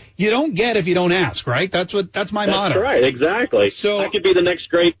 look, you don't get if you don't ask, right? That's my motto. That's right, exactly. So I could be the next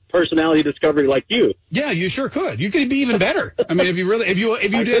great personality discovery like you. Yeah, you sure could. You could be even better. I mean, if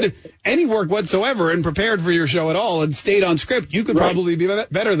you did any work whatsoever and prepared for your show at all and stayed on script, you could probably be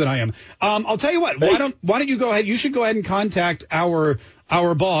better than I am. I'll tell you what. Why don't you go ahead? You should go ahead and contact our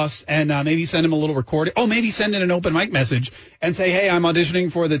boss and maybe send him a little recording. Oh, maybe send in an open mic message and say, hey, I'm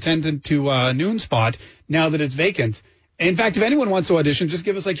auditioning for the 10 to noon spot now that it's vacant. In fact, if anyone wants to audition, just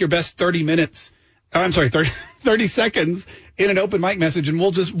give us like your best 30 seconds in an open mic message, and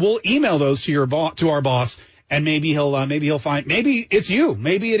we'll email those to our boss, and maybe he'll find, maybe it's you.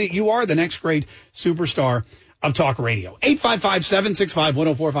 Maybe you are the next great superstar of talk radio.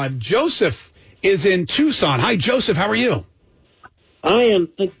 855-765-1045. Joseph is in Tucson. Hi, Joseph. How are you? I am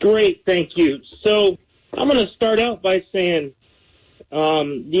great, thank you. So I'm going to start out by saying the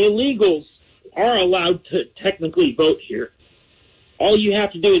illegals are allowed to technically vote here. All you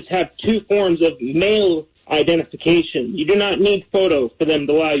have to do is have 2 forms of mail identification. You do not need photo for them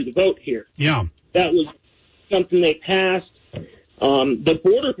to allow you to vote here. Yeah. That was something they passed. The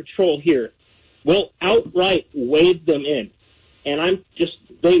Border Patrol here will outright wave them in. And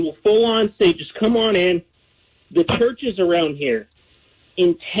they will full on say, just come on in. The churches around here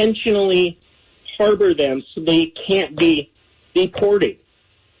intentionally harbor them so they can't be deported.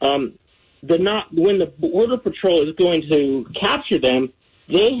 When the Border Patrol is going to capture them,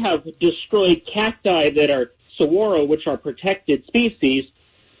 they have destroyed cacti that are saguaro, which are protected species,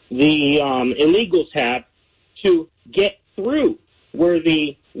 the illegals have, to get through where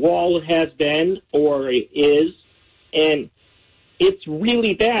the wall has been or is, and it's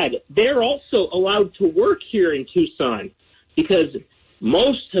really bad. They're also allowed to work here in Tucson because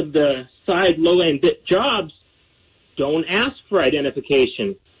most of the side low-end jobs don't ask for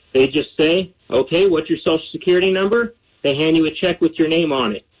identification. They just say, okay, what's your Social Security number? They hand you a check with your name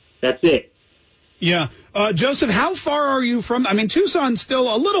on it. That's it. Yeah. Joseph, how far are you from, Tucson's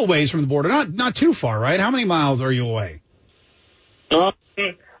still a little ways from the border, not too far, right? How many miles are you away? I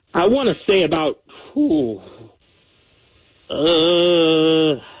want to say about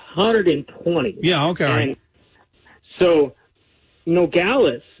 120. Yeah, okay. And so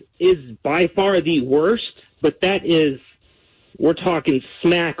Nogales is by far the worst, but we're talking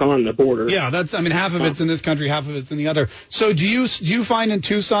smack on the border. Yeah, half of it's in this country, half of it's in the other. So do you find in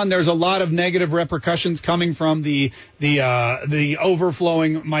Tucson there's a lot of negative repercussions coming from the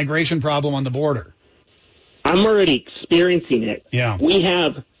overflowing migration problem on the border? I'm already experiencing it. Yeah. We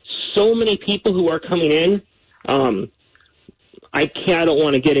have so many people who are coming in. I don't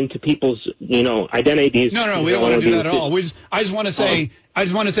want to get into people's, identities. No, we don't want to do that at all. I just want to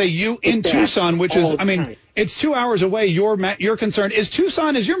say you in Tucson, which is, it's 2 hours away. You're concerned.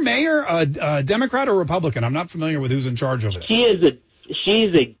 Is your mayor a Democrat or Republican? I'm not familiar with who's in charge of it.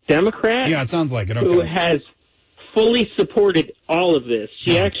 She's a Democrat. Yeah, it sounds like it. Okay. Who has fully supported all of this.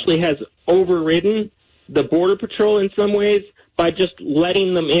 She actually has overridden the Border Patrol in some ways by just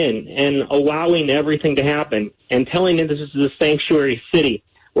letting them in and allowing everything to happen and telling them this is a sanctuary city.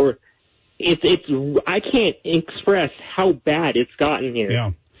 Or I can't express how bad it's gotten here.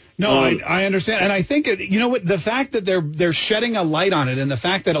 Yeah. No, I understand. And I think, the fact that they're shedding a light on it and the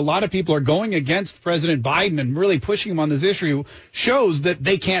fact that a lot of people are going against President Biden and really pushing him on this issue shows that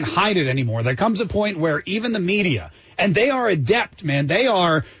they can't hide it anymore. There comes a point where even the media, and they are adept, man. They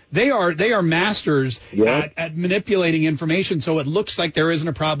are masters at manipulating information so it looks like there isn't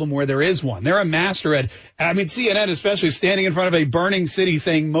a problem where there is one. They're a master at, CNN especially, standing in front of a burning city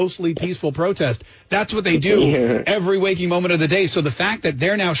saying mostly peaceful protest. That's what they do every waking moment of the day. So the fact that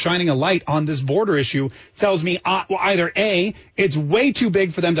they're now shining a light on this border issue tells me either A, it's way too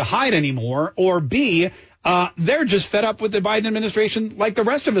big for them to hide anymore, or B, they're just fed up with the Biden administration like the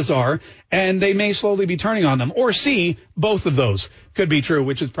rest of us are, and they may slowly be turning on them. Or C, both of those could be true,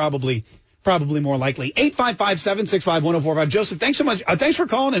 which is probably probably more likely. 855-765-1045. Joseph, thanks so much. Thanks for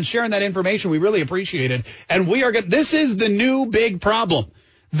calling and sharing that information. We really appreciate it. And we are this is the new big problem.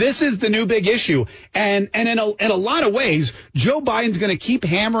 This is the new big issue. And in a lot of ways, Joe Biden's going to keep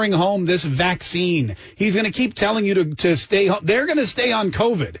hammering home this vaccine. He's going to keep telling you to stay home. They're going to stay on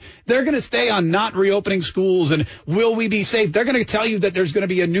COVID. They're going to stay on not reopening schools and will we be safe? They're going to tell you that there's going to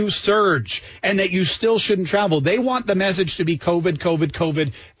be a new surge and that you still shouldn't travel. They want the message to be COVID, COVID,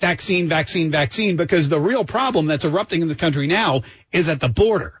 COVID, vaccine, vaccine, vaccine, because the real problem that's erupting in the country now is at the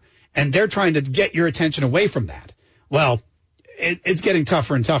border. And they're trying to get your attention away from that. Well, it's getting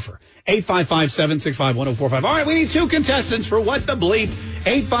tougher and tougher. 855-765-1045. All right, we need 2 contestants for What the Bleep.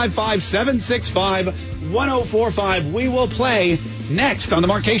 855-765-1045. We will play next on The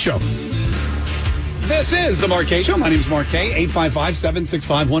Mark Kaye Show. This is The Mark Kaye Show. My name is Mark Kaye.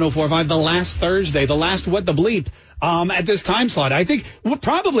 855-765-1045. The last Thursday, the last What the Bleep at this time slot. I think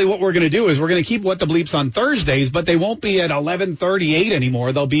probably what we're going to do is we're going to keep What the Bleeps on Thursdays, but they won't be at 11:38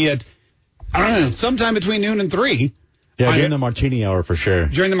 anymore. They'll be at, I don't know, sometime between noon and 3. Yeah, during the martini hour for sure.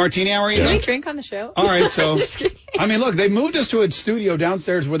 During the martini hour, you Can think? we drink on the show? All right, so I mean, look, they moved us to a studio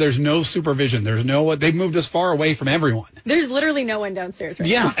downstairs where there's no supervision. They've moved us far away from everyone. There's literally no one downstairs right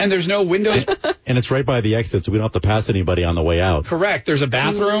now. Yeah, and there's no windows. And it's right by the exit, so we don't have to pass anybody on the way out. Correct. There's a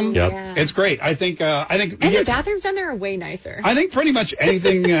bathroom. Yep. Yeah. It's great. I think. And the bathrooms down there are way nicer. I think pretty much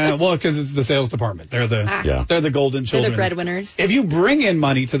anything. Well, because it's the sales department. They're the golden children. They're the breadwinners. If you bring in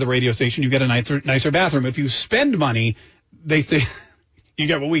money to the radio station, you get a nicer bathroom. If you spend money, they say you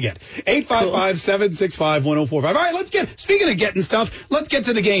get what we get. 855-765-1045. All right, speaking of getting stuff, let's get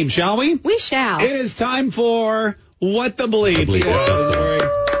to the game, shall we? We shall. It is time for What the Bleep. This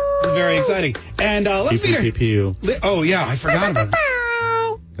is very exciting. And let's meet her. Oh, yeah, I forgot about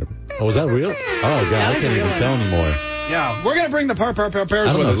that. Oh, is that real? Oh, God, I can't even tell anymore. Yeah, we're going to bring the pairs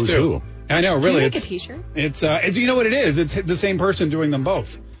with us, too. Who? I know, really. Can you make a t-shirt? It's you know what it is? It's the same person doing them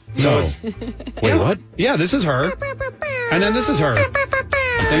both. No. Wait, what? Yeah, this is her. And then this is her. In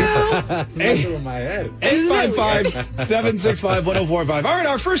my head. 855-765-1045. All right,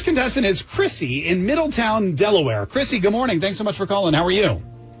 our first contestant is Chrissy in Middletown, Delaware. Chrissy, good morning. Thanks so much for calling. How are you?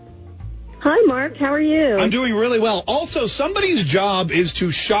 Hi, Mark. How are you? I'm doing really well. Also, somebody's job is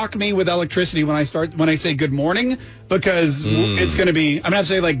to shock me with electricity when I say good morning, because it's going to be, I'm going to have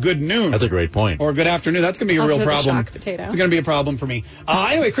to say like good noon. That's a great point. Or good afternoon. That's going to be a real problem. Shock potato. It's going to be a problem for me.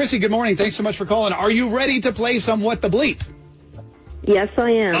 Anyway, Chrissy, good morning. Thanks so much for calling. Are you ready to play some What the Bleep? Yes, I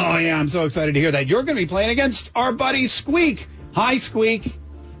am. Oh, yeah, I'm so excited to hear that. You're going to be playing against our buddy Squeak. Hi, Squeak.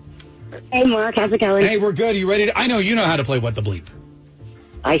 Hey, Mark. How's it going? Hey, we're good. You ready? I know you know how to play What the Bleep.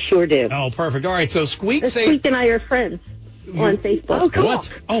 I sure do. Oh, perfect. All right, so Squeak Squeak and I are friends on Facebook. Oh, cool.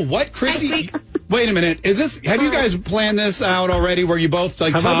 What? Oh, what, Chrissy? Wait a minute. Have you guys planned this out already where you both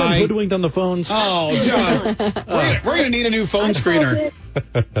tie? Have I been hoodwinked on the phones? Oh, John. We're going to need a new phone screener.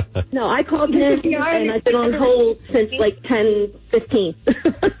 No, I called him, and I've been on hold since like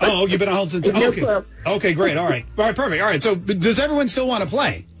 10:15. Oh, you've been on hold since... Okay. Okay, great. All right, perfect. All right, so does everyone still want to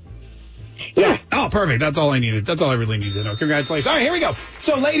play? Yeah. Oh, perfect. That's all I needed. That's all I really needed to know. Congratulations. All right, here we go.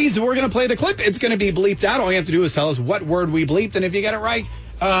 So, ladies, we're going to play the clip. It's going to be bleeped out. All you have to do is tell us what word we bleeped, and if you get it right,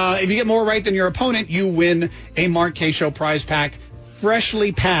 if you get more right than your opponent, you win a Mark Kaye Show prize pack,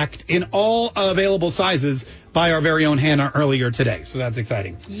 freshly packed in all available sizes by our very own Hannah earlier today. So that's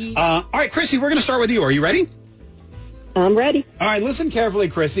exciting. All right, Chrissy, we're going to start with you. Are you ready? I'm ready. All right, listen carefully,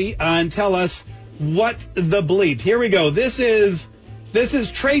 Chrissy, and tell us what the bleep. Here we go. This is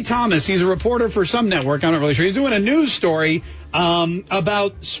Trey Thomas. He's a reporter for some network. I'm not really sure. He's doing a news story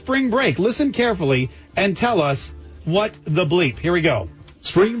about spring break. Listen carefully and tell us what the bleep. Here we go.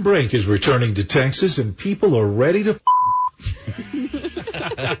 Spring break is returning to Texas, and people are ready to...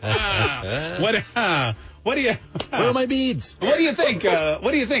 What do you... Where are my beads? What do you think?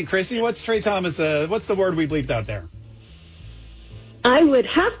 What do you think, Chrissy? What's Trey Thomas? What's the word we bleeped out there? I would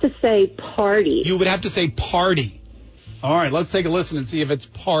have to say party. You would have to say party. All right, let's take a listen and see if it's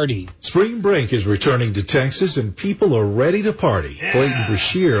party. Spring break is returning to Texas, and people are ready to party. Yeah. Clayton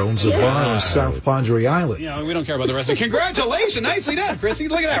Brashear owns a bar on South Padre Island. Yeah, we don't care about the rest of it. Congratulations. Nicely done, Chrissy.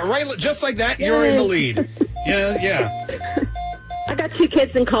 Look at that. Right, just like that, you're in the lead. Yeah. I got 2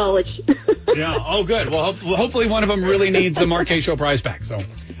 kids in college. Yeah. Oh, good. Well, hopefully one of them really needs the Mark Kaye Show prize pack. So,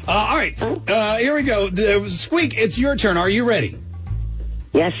 all right. Here we go. Squeak, it's your turn. Are you ready?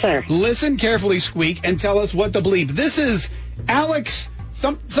 Yes, sir. Listen carefully, Squeak, and tell us what the bleep. This is Alex,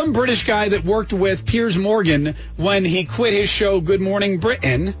 some British guy that worked with Piers Morgan when he quit his show Good Morning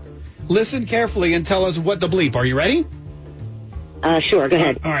Britain. Listen carefully and tell us what the bleep. Are you ready? Sure, go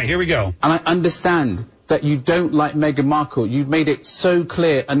ahead. All right, here we go. And I understand that you don't like Meghan Markle. You've made it so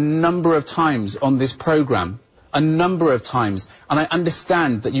clear a number of times on this program. A number of times. And I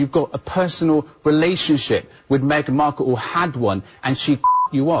understand that you've got a personal relationship with Meghan Markle, or had one, and she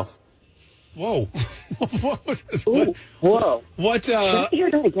you off. Whoa. What was this? Whoa. What, Can you hear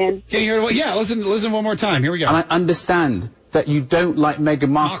that again? Can you hear it? Yeah, listen one more time. Here we go. And I understand that you don't like Meghan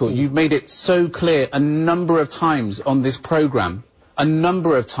Markle. You've made it so clear a number of times on this program. A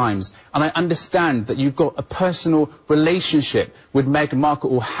number of times. And I understand that you've got a personal relationship with Meghan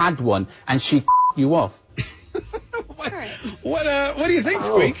Markle, or had one, and she you off. What do you think,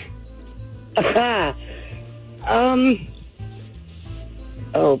 Squeak?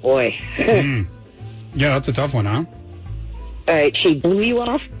 Oh boy. Yeah, that's a tough one, huh? All right, she blew you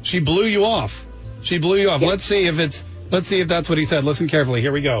off? She blew you off. She blew you off. Yeah. Let's see if that's what he said. Listen carefully.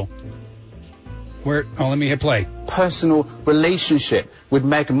 Here we go. Let me hit play. Personal relationship with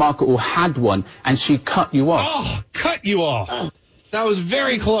Meghan Markle, or had one, and she cut you off. Oh, cut you off. That was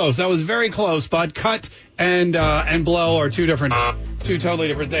very close. But cut and blow are two totally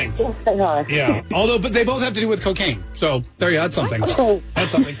different things. Yes, they are. Yeah. But they both have to do with cocaine. So there you go. That's something.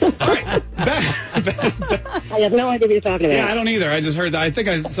 That's something. All right. I have no idea what you're talking about. Yeah, I don't either. I just heard that. I think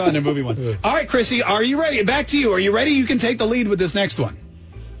I saw it in a movie once. All right, Chrissy, are you ready? Back to you. Are you ready? You can take the lead with this next one.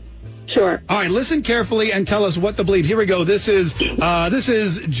 Sure. All right, listen carefully and tell us what the bleep. Here we go. This is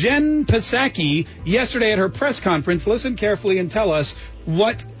Jen Psaki yesterday at her press conference. Listen carefully and tell us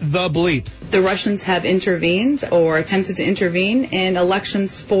what the bleep. The Russians have intervened or attempted to intervene in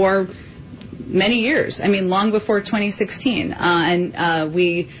elections for many years. I mean, long before 2016. And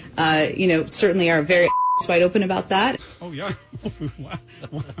we, certainly are very wide open about that. Oh, yeah. Who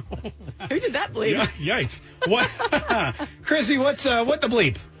did that bleep? Yeah, yikes. What? Chrissy, what the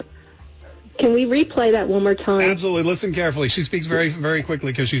bleep? Can we replay that one more time? Absolutely. Listen carefully. She speaks very, very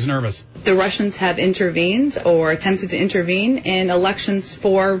quickly because she's nervous. The Russians have intervened or attempted to intervene in elections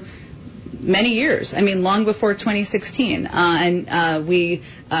for many years. I mean, long before 2016. And we,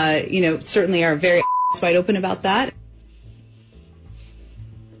 certainly are very wide open about that.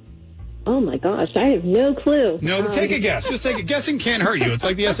 Oh, my gosh. I have no clue. No, but take a guess. Just take a guessing can't hurt you. It's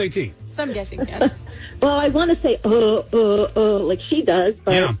like the SAT. Some guessing can. Well, I want to say, like she does,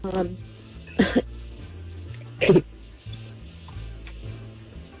 but... Yeah.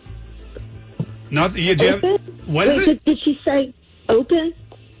 Not you. Do you have, what is it? Did she say open?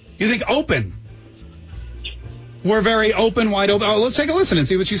 You think open? We're very open, wide open. Oh, let's take a listen and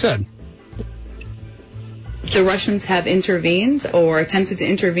see what she said. The Russians have intervened or attempted to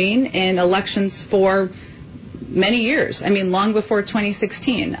intervene in elections for many years. I mean, long before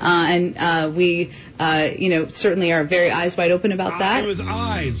 2016. And we, certainly are very eyes wide open about that. It was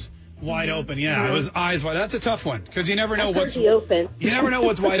eyes wide open. Yeah, it was eyes wide. That's a tough one because you never know what's open. You never know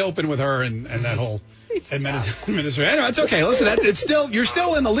what's wide open with her and that whole administration. Anyway, it's okay. Listen, you're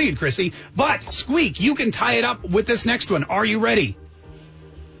still in the lead, Chrissy. But Squeak, you can tie it up with this next one. Are you ready?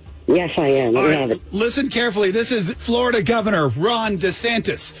 Yes, I am. All right, listen carefully. This is Florida Governor Ron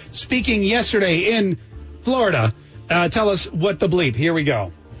DeSantis speaking yesterday in Florida. Tell us what the bleep. Here we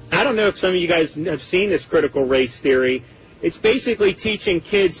go. I don't know if some of you guys have seen this critical race theory. It's basically teaching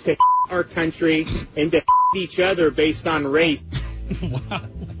kids to our country and to each other based on race. Wow.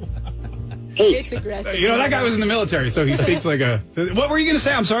 It's aggressive. That guy was in the military, so he speaks like a... What were you going to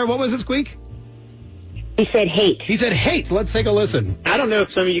say? I'm sorry. What was it, Squeak? He said hate. He said hate. Let's take a listen. I don't know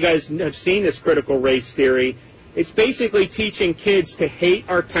if some of you guys have seen this critical race theory. It's basically teaching kids to hate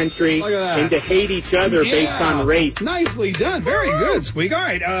our country and to hate each other based on race. Nicely done. Very good, Squeak. All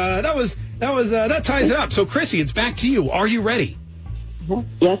right. That ties it up. So, Chrissy, it's back to you. Are you ready?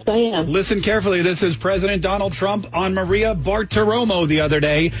 Yes, I am. Listen carefully. This is President Donald Trump on Maria Bartiromo the other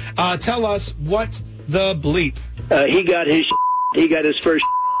day. Tell us what the bleep. He got his first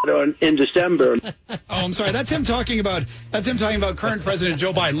in December. Oh, I'm sorry. That's him talking about current President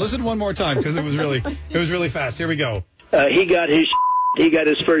Joe Biden. Listen one more time because it was really fast. Here we go. He got his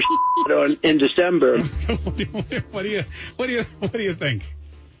first in December. What do you think?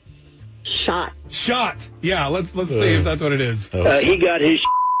 Shot. Yeah, let's see if that's what it is. He got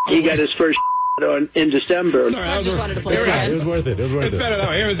his first in December. Sorry, I just wanted to play It was worth it. It's better that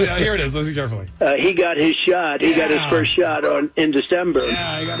way. Here it is. Listen carefully. He got his shot. He got his first shot in December.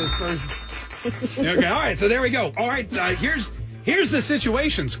 Yeah, he got his first. Okay, all right. So there we go. All right, here's the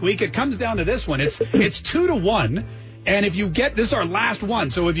situation, Squeak. It comes down to this one. It's 2-1. And if you get this is our last one.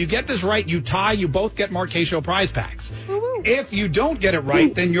 So if you get this right, you tie. You both get Mark K. Show prize packs. Woo-hoo. If you don't get it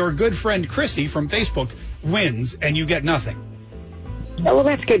right, then your good friend Chrissy from Facebook wins, and you get nothing. Oh, well,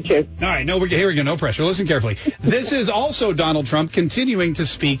 that's good, too. All right, here we go. No pressure. Listen carefully. This is also Donald Trump continuing to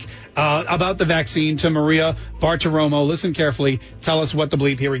speak about the vaccine to Maria Bartiromo. Listen carefully. Tell us what the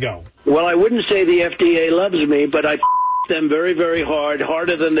bleep. Here we go. Well, I wouldn't say the FDA loves me, but I them very, very hard,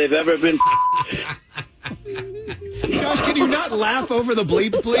 harder than they've ever been. Josh, can you not laugh over the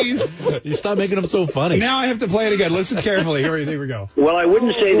bleep, please? You stop making them so funny. Now I have to play it again. Listen carefully. Here we go. Well, I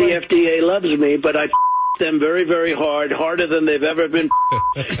wouldn't say the FDA loves me, but I them very, very hard, harder than they've ever been.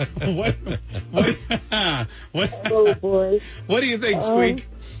 What? Oh, boy. What do you think, Squeak?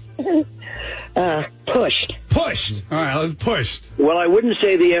 Pushed. Pushed. All right, let's pushed. Well, I wouldn't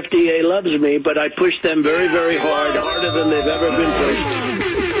say the FDA loves me, but I push them very, very hard, harder than they've ever been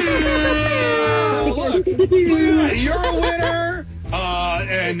pushed. Look, you're a winner,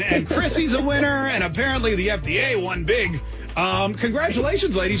 and Chrissy's a winner, and apparently the FDA won big.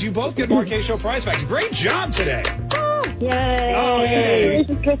 Congratulations, ladies. You both get Mark K. Show prize packs. Great job today. Yay. Oh, yay.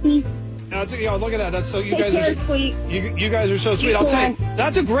 Chrissy. Look at that. That's so you guys Take are care, sweet. you guys are so sweet. I'll tell you,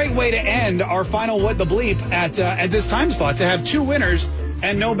 that's a great way to end our final What the Bleep at this time slot, to have two winners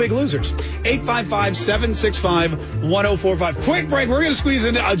and no big losers. 855-765-1045. Quick break. We're going to squeeze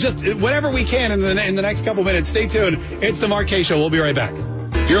in just whatever we can in the next couple minutes. Stay tuned. It's the Mark K. Show. We'll be right back.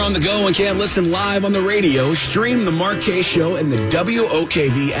 If you're on the go and can't listen live on the radio, stream the Mark K. Show in the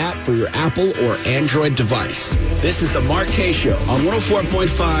WOKV app for your Apple or Android device. This is the Mark K. Show on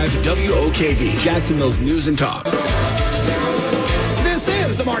 104.5 WOKV, Jacksonville's News and Talk. This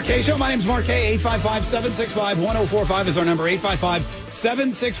is the Mark K. Show. My name's Mark K. 855-765-1045 is our number.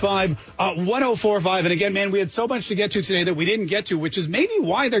 855-765-1045. And again, man, we had so much to get to today that we didn't get to, which is maybe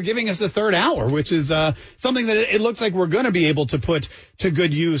why they're giving us a third hour, which is something that it looks like we're going to be able to put to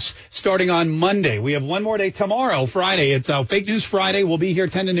good use starting on Monday. We have one more day tomorrow, Friday. It's Fake News Friday. We'll be here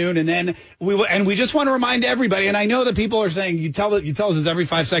 10 to noon. And then we just want to remind everybody, and I know that people are saying, you tell us it's every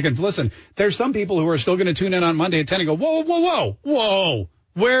 5 seconds. Listen, there's some people who are still going to tune in on Monday at 10 and go, whoa.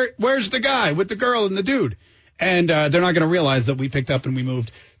 Where's the guy with the girl and the dude? And they're not going to realize that we picked up and we moved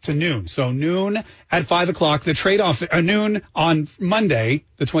to noon. So noon at 5 o'clock, the trade-off, noon on Monday,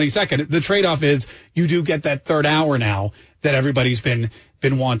 the 22nd, the trade-off is you do get that third hour now that everybody's been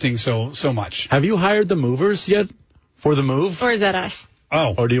wanting so much. Have you hired the movers yet for the move? Or is that us?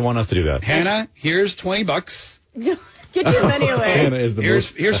 Oh. Or do you want us to do that? Hannah, here's $20. Get your money away. Hannah is the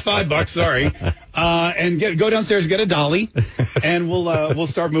here's $5. Sorry, and go downstairs, get a dolly, and we'll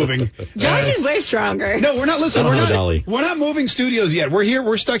start moving. Josh is way stronger. No, we're not. Listen, we're not moving studios yet. We're here.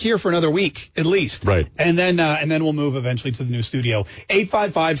 We're stuck here for another week at least. Right. And then we'll move eventually to the new studio.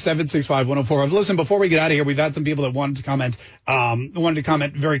 855-765-1045. Listen, before we get out of here, we've had some people that wanted to comment.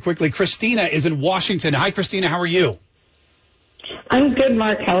 Very quickly. Christina is in Washington. Hi, Christina. How are you? I'm good,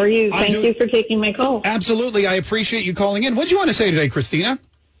 Mark. How are you? Thank you for taking my call. Absolutely. I appreciate you calling in. What do you want to say today, Christina?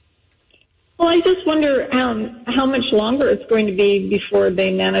 Well, I just wonder how much longer it's going to be before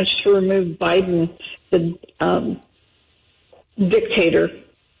they manage to remove Biden, the dictator.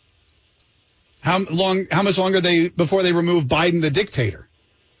 How much longer before they remove Biden, the dictator?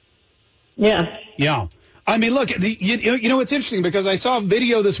 Yeah. Yeah. I mean, look, you know, it's interesting because I saw a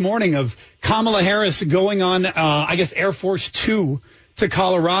video this morning of Kamala Harris going on, I guess, Air Force 2 to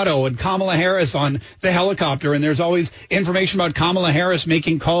Colorado, and Kamala Harris on the helicopter. And there's always information about Kamala Harris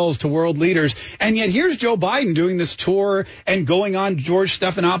making calls to world leaders. And yet here's Joe Biden doing this tour and going on George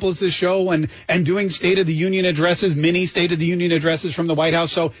Stephanopoulos' show and doing State of the Union addresses, mini State of the Union addresses from the White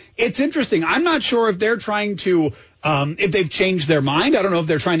House. So it's interesting. I'm not sure if they're trying to if they've changed their mind. I don't know if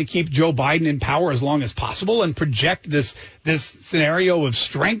they're trying to keep Joe Biden in power as long as possible and project this scenario of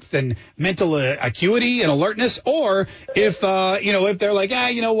strength and mental acuity and alertness, or if they're like,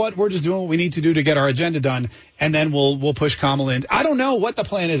 you know what, we're just doing what we need to do to get our agenda done, and then we'll push Kamala in. I don't know what the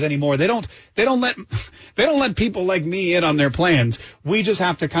plan is anymore. They don't let people like me in on their plans. We just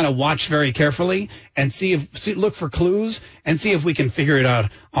have to kind of watch very carefully and look for clues and see if we can figure it out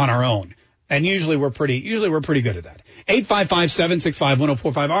on our own. And usually we're pretty good at that.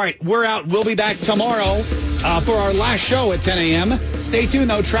 855-765-1045. All right, we're out. We'll be back tomorrow for our last show at 10 a.m. Stay tuned,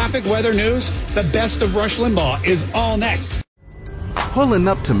 though. Traffic, weather, news, the best of Rush Limbaugh is all next. Pulling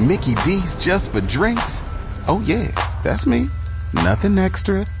up to Mickey D's just for drinks? Oh, yeah, that's me. Nothing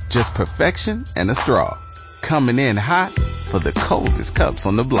extra, just perfection and a straw. Coming in hot for the coldest cups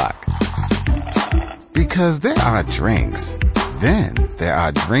on the block. Because there are drinks. Then there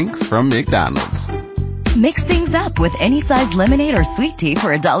are drinks from McDonald's. Mix things up with any size lemonade or sweet tea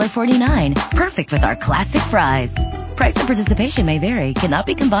for $1.49. Perfect with our classic fries. Price and participation may vary. Cannot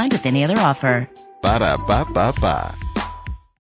be combined with any other offer. Ba-da-ba-ba-ba.